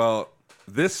 guys. Well,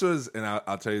 this was, and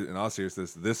I'll tell you in all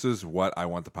seriousness, this is what I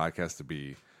want the podcast to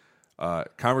be.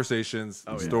 Conversations,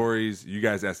 stories, you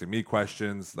guys asking me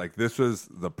questions. Like, this was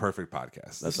the perfect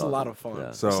podcast. This is a lot of fun. Yeah.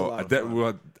 This is a So lot of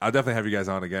fun. I'll definitely have you guys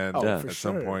on again Oh, at for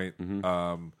some sure. point.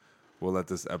 We'll let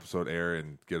this episode air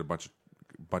and get a bunch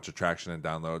of traction and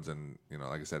downloads, and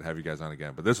like I said, have you guys on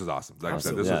again. But this was awesome. Like I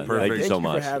said, this Yeah, was perfect. Thank you so for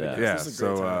much. having Yeah. us. Yeah. This is a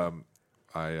great So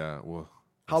time. we'll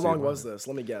How see long about was it. this?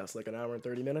 Let me guess. Like an hour and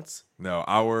 30 minutes? No,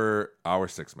 hour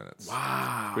 6 minutes.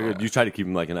 Wow. You try to keep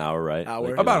them like an hour, right? Hour?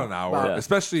 Like, About an hour, Yeah.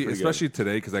 especially Pretty good.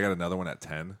 today because I got another one at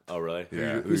 10. Oh, really?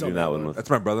 Yeah. Who's doing on that that one one? with? That's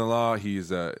my brother-in-law. He's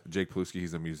Jake Paluski.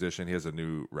 He's a musician. He has a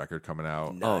new record coming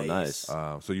out. Oh, nice.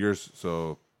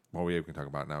 Well, we can talk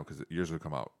about it now because yours will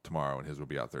come out tomorrow and his will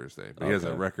be out Thursday. But he has a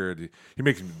Okay. record. He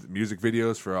makes music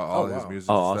videos for all his wow. music.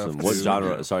 Oh, and awesome. stuff What too.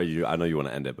 genre? Yeah. Sorry, I know you want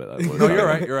to end it, but what No, genre? you're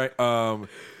right. You're right.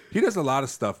 He does a lot of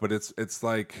stuff, but it's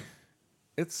like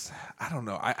I don't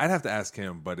know. I'd have to ask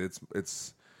him, but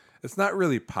it's not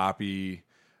really poppy.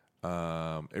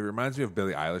 It reminds me of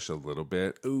Billie Eilish a little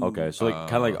bit. Okay, so like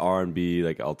kind of like R&B,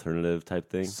 like alternative type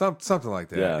thing. Something like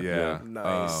that. Yeah, Yeah. yeah.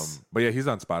 Nice. But yeah, he's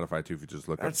on Spotify too. If you just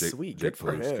look That's up Jake, sweet. Jake Good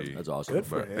for him. Paluski. That's awesome. Good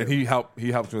for him. And he helped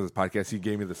me with his podcast. He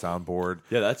gave me the soundboard.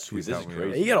 Yeah, that's sweet. He's This is helped me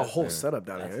crazy. Yeah, you got a whole setup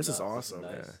down here. This is awesome.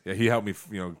 Yeah, he helped me,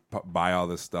 buy all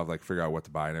this stuff, like figure out what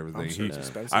to buy and everything. sure He- it's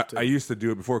expensive, too. I used to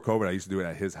do it before COVID. I used to do it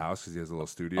at his house because he has a little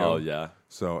studio. Oh yeah.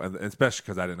 So, and especially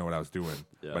because I didn't know what I was doing.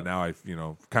 Yeah. But now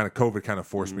kind of COVID kind of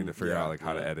forced me to figure Yeah, out like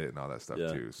how to edit and all that stuff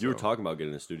Yeah. too. So. You were talking about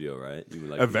getting a studio, right? You would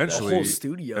like Eventually, A whole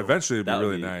studio. Eventually, it'd be That would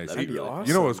really be- nice. that'd be really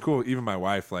You know awesome. what's cool? Even my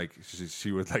wife, like,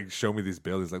 she would like show me these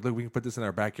buildings. Like, look, we can put this in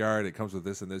our backyard. It comes with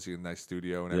this and this. You get a nice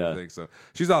studio and Yeah. everything. So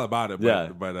she's all about it. But, Yeah.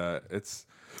 but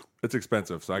it's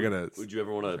expensive. So I gotta. Would you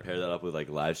ever want to pair that up with like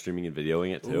live streaming and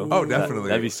videoing it too? Oh, definitely.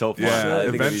 That'd be so fun. Yeah, I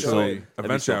think it'd be so- that'd be so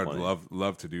eventually, I funny. would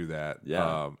love to do that.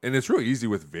 Yeah. And it's really easy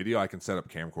with video. I can set up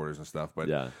camcorders and stuff. But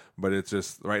Yeah. but it's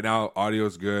just right now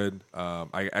audio's good.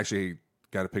 I actually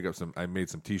got to pick up some. I made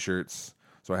some T-shirts.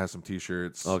 So I have some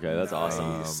T-shirts. Okay, that's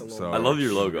awesome. Nice. I love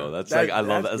your logo. That's like I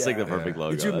love that. That's like the perfect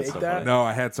logo. Did you that's make so that? funny. No,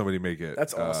 I had somebody make it.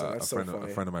 That's awesome. That's a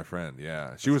funny. friend of my friend.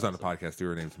 Yeah, she was on the podcast too.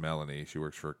 Her name's Melanie. She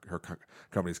works for her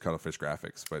company's Cuttlefish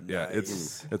Graphics. But yeah,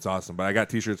 it's awesome. But I got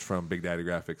T-shirts from Big Daddy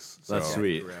Graphics. So, That's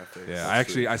sweet. Yeah,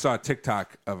 I saw a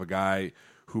TikTok of a guy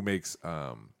who makes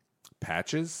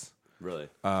patches. Really?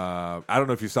 I don't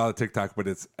know if you saw the TikTok, but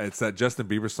it's that Justin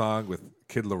Bieber song with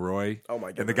Kid Leroy. Oh my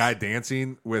goodness. And the guy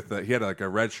dancing with he had like a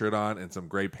red shirt on and some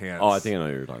gray pants. Oh, I think I know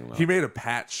what you're talking about. He made a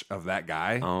patch of that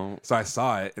guy. Oh. So I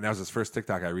saw it, and that was his first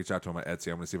TikTok. I reached out to him on Etsy.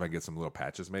 I'm going to see if I can get some little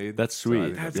patches made. That's So I sweet.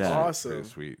 think That's pretty- awesome. pretty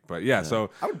sweet. But yeah, so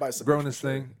I would buy some growing pictures this for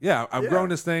thing. sure. Yeah, I'm Yeah. growing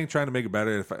this thing, trying to make it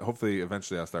better. Hopefully,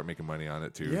 eventually, I'll start making money on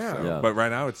it too. Yeah. So. Yeah. But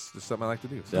right now, it's just something I like to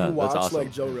do. So. Yeah. You watch that's awesome.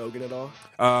 like Joe Rogan at all?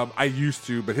 I used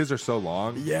to, but his are so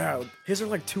long. Yeah, his are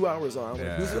like 2 hours long. I'm like,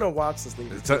 Yeah. who's gonna watch this thing?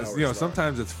 For It's, 2 hours long?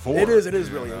 sometimes it's 4. It is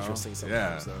you really know? interesting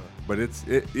sometimes, Yeah, though.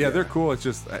 but they're cool. It's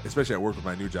just, especially at work with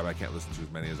my new job, I can't listen to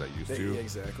as many as I used to.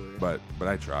 Exactly. But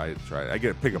I try. I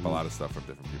pick up a lot of stuff from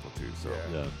different people too. So,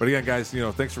 Yeah. But again, guys,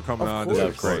 thanks for coming on. Of This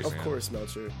is course, great, of man. course,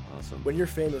 Melcher. Awesome. When you're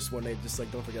famous one day, just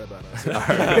like don't forget about us.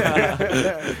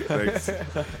 Thanks.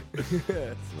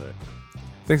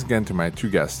 Thanks again to my two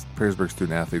guests, Perrysburg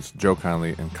student athletes Joe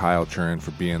Conley and Kyle Cuhran,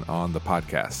 for being on the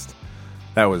podcast.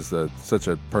 That was such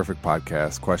a perfect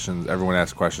podcast. Questions, everyone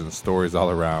asked questions, stories all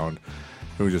around.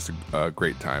 It was just a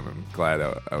great time. I'm glad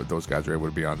those guys were able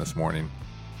to be on this morning.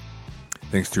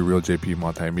 Thanks to Real JP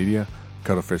Multimedia,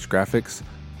 Cuttlefish Graphics,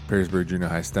 Perrysburg Junior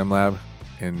High STEM Lab,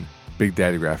 and Big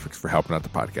Daddy Graphics for helping out the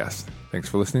podcast. Thanks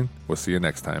for listening. We'll see you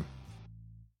next time.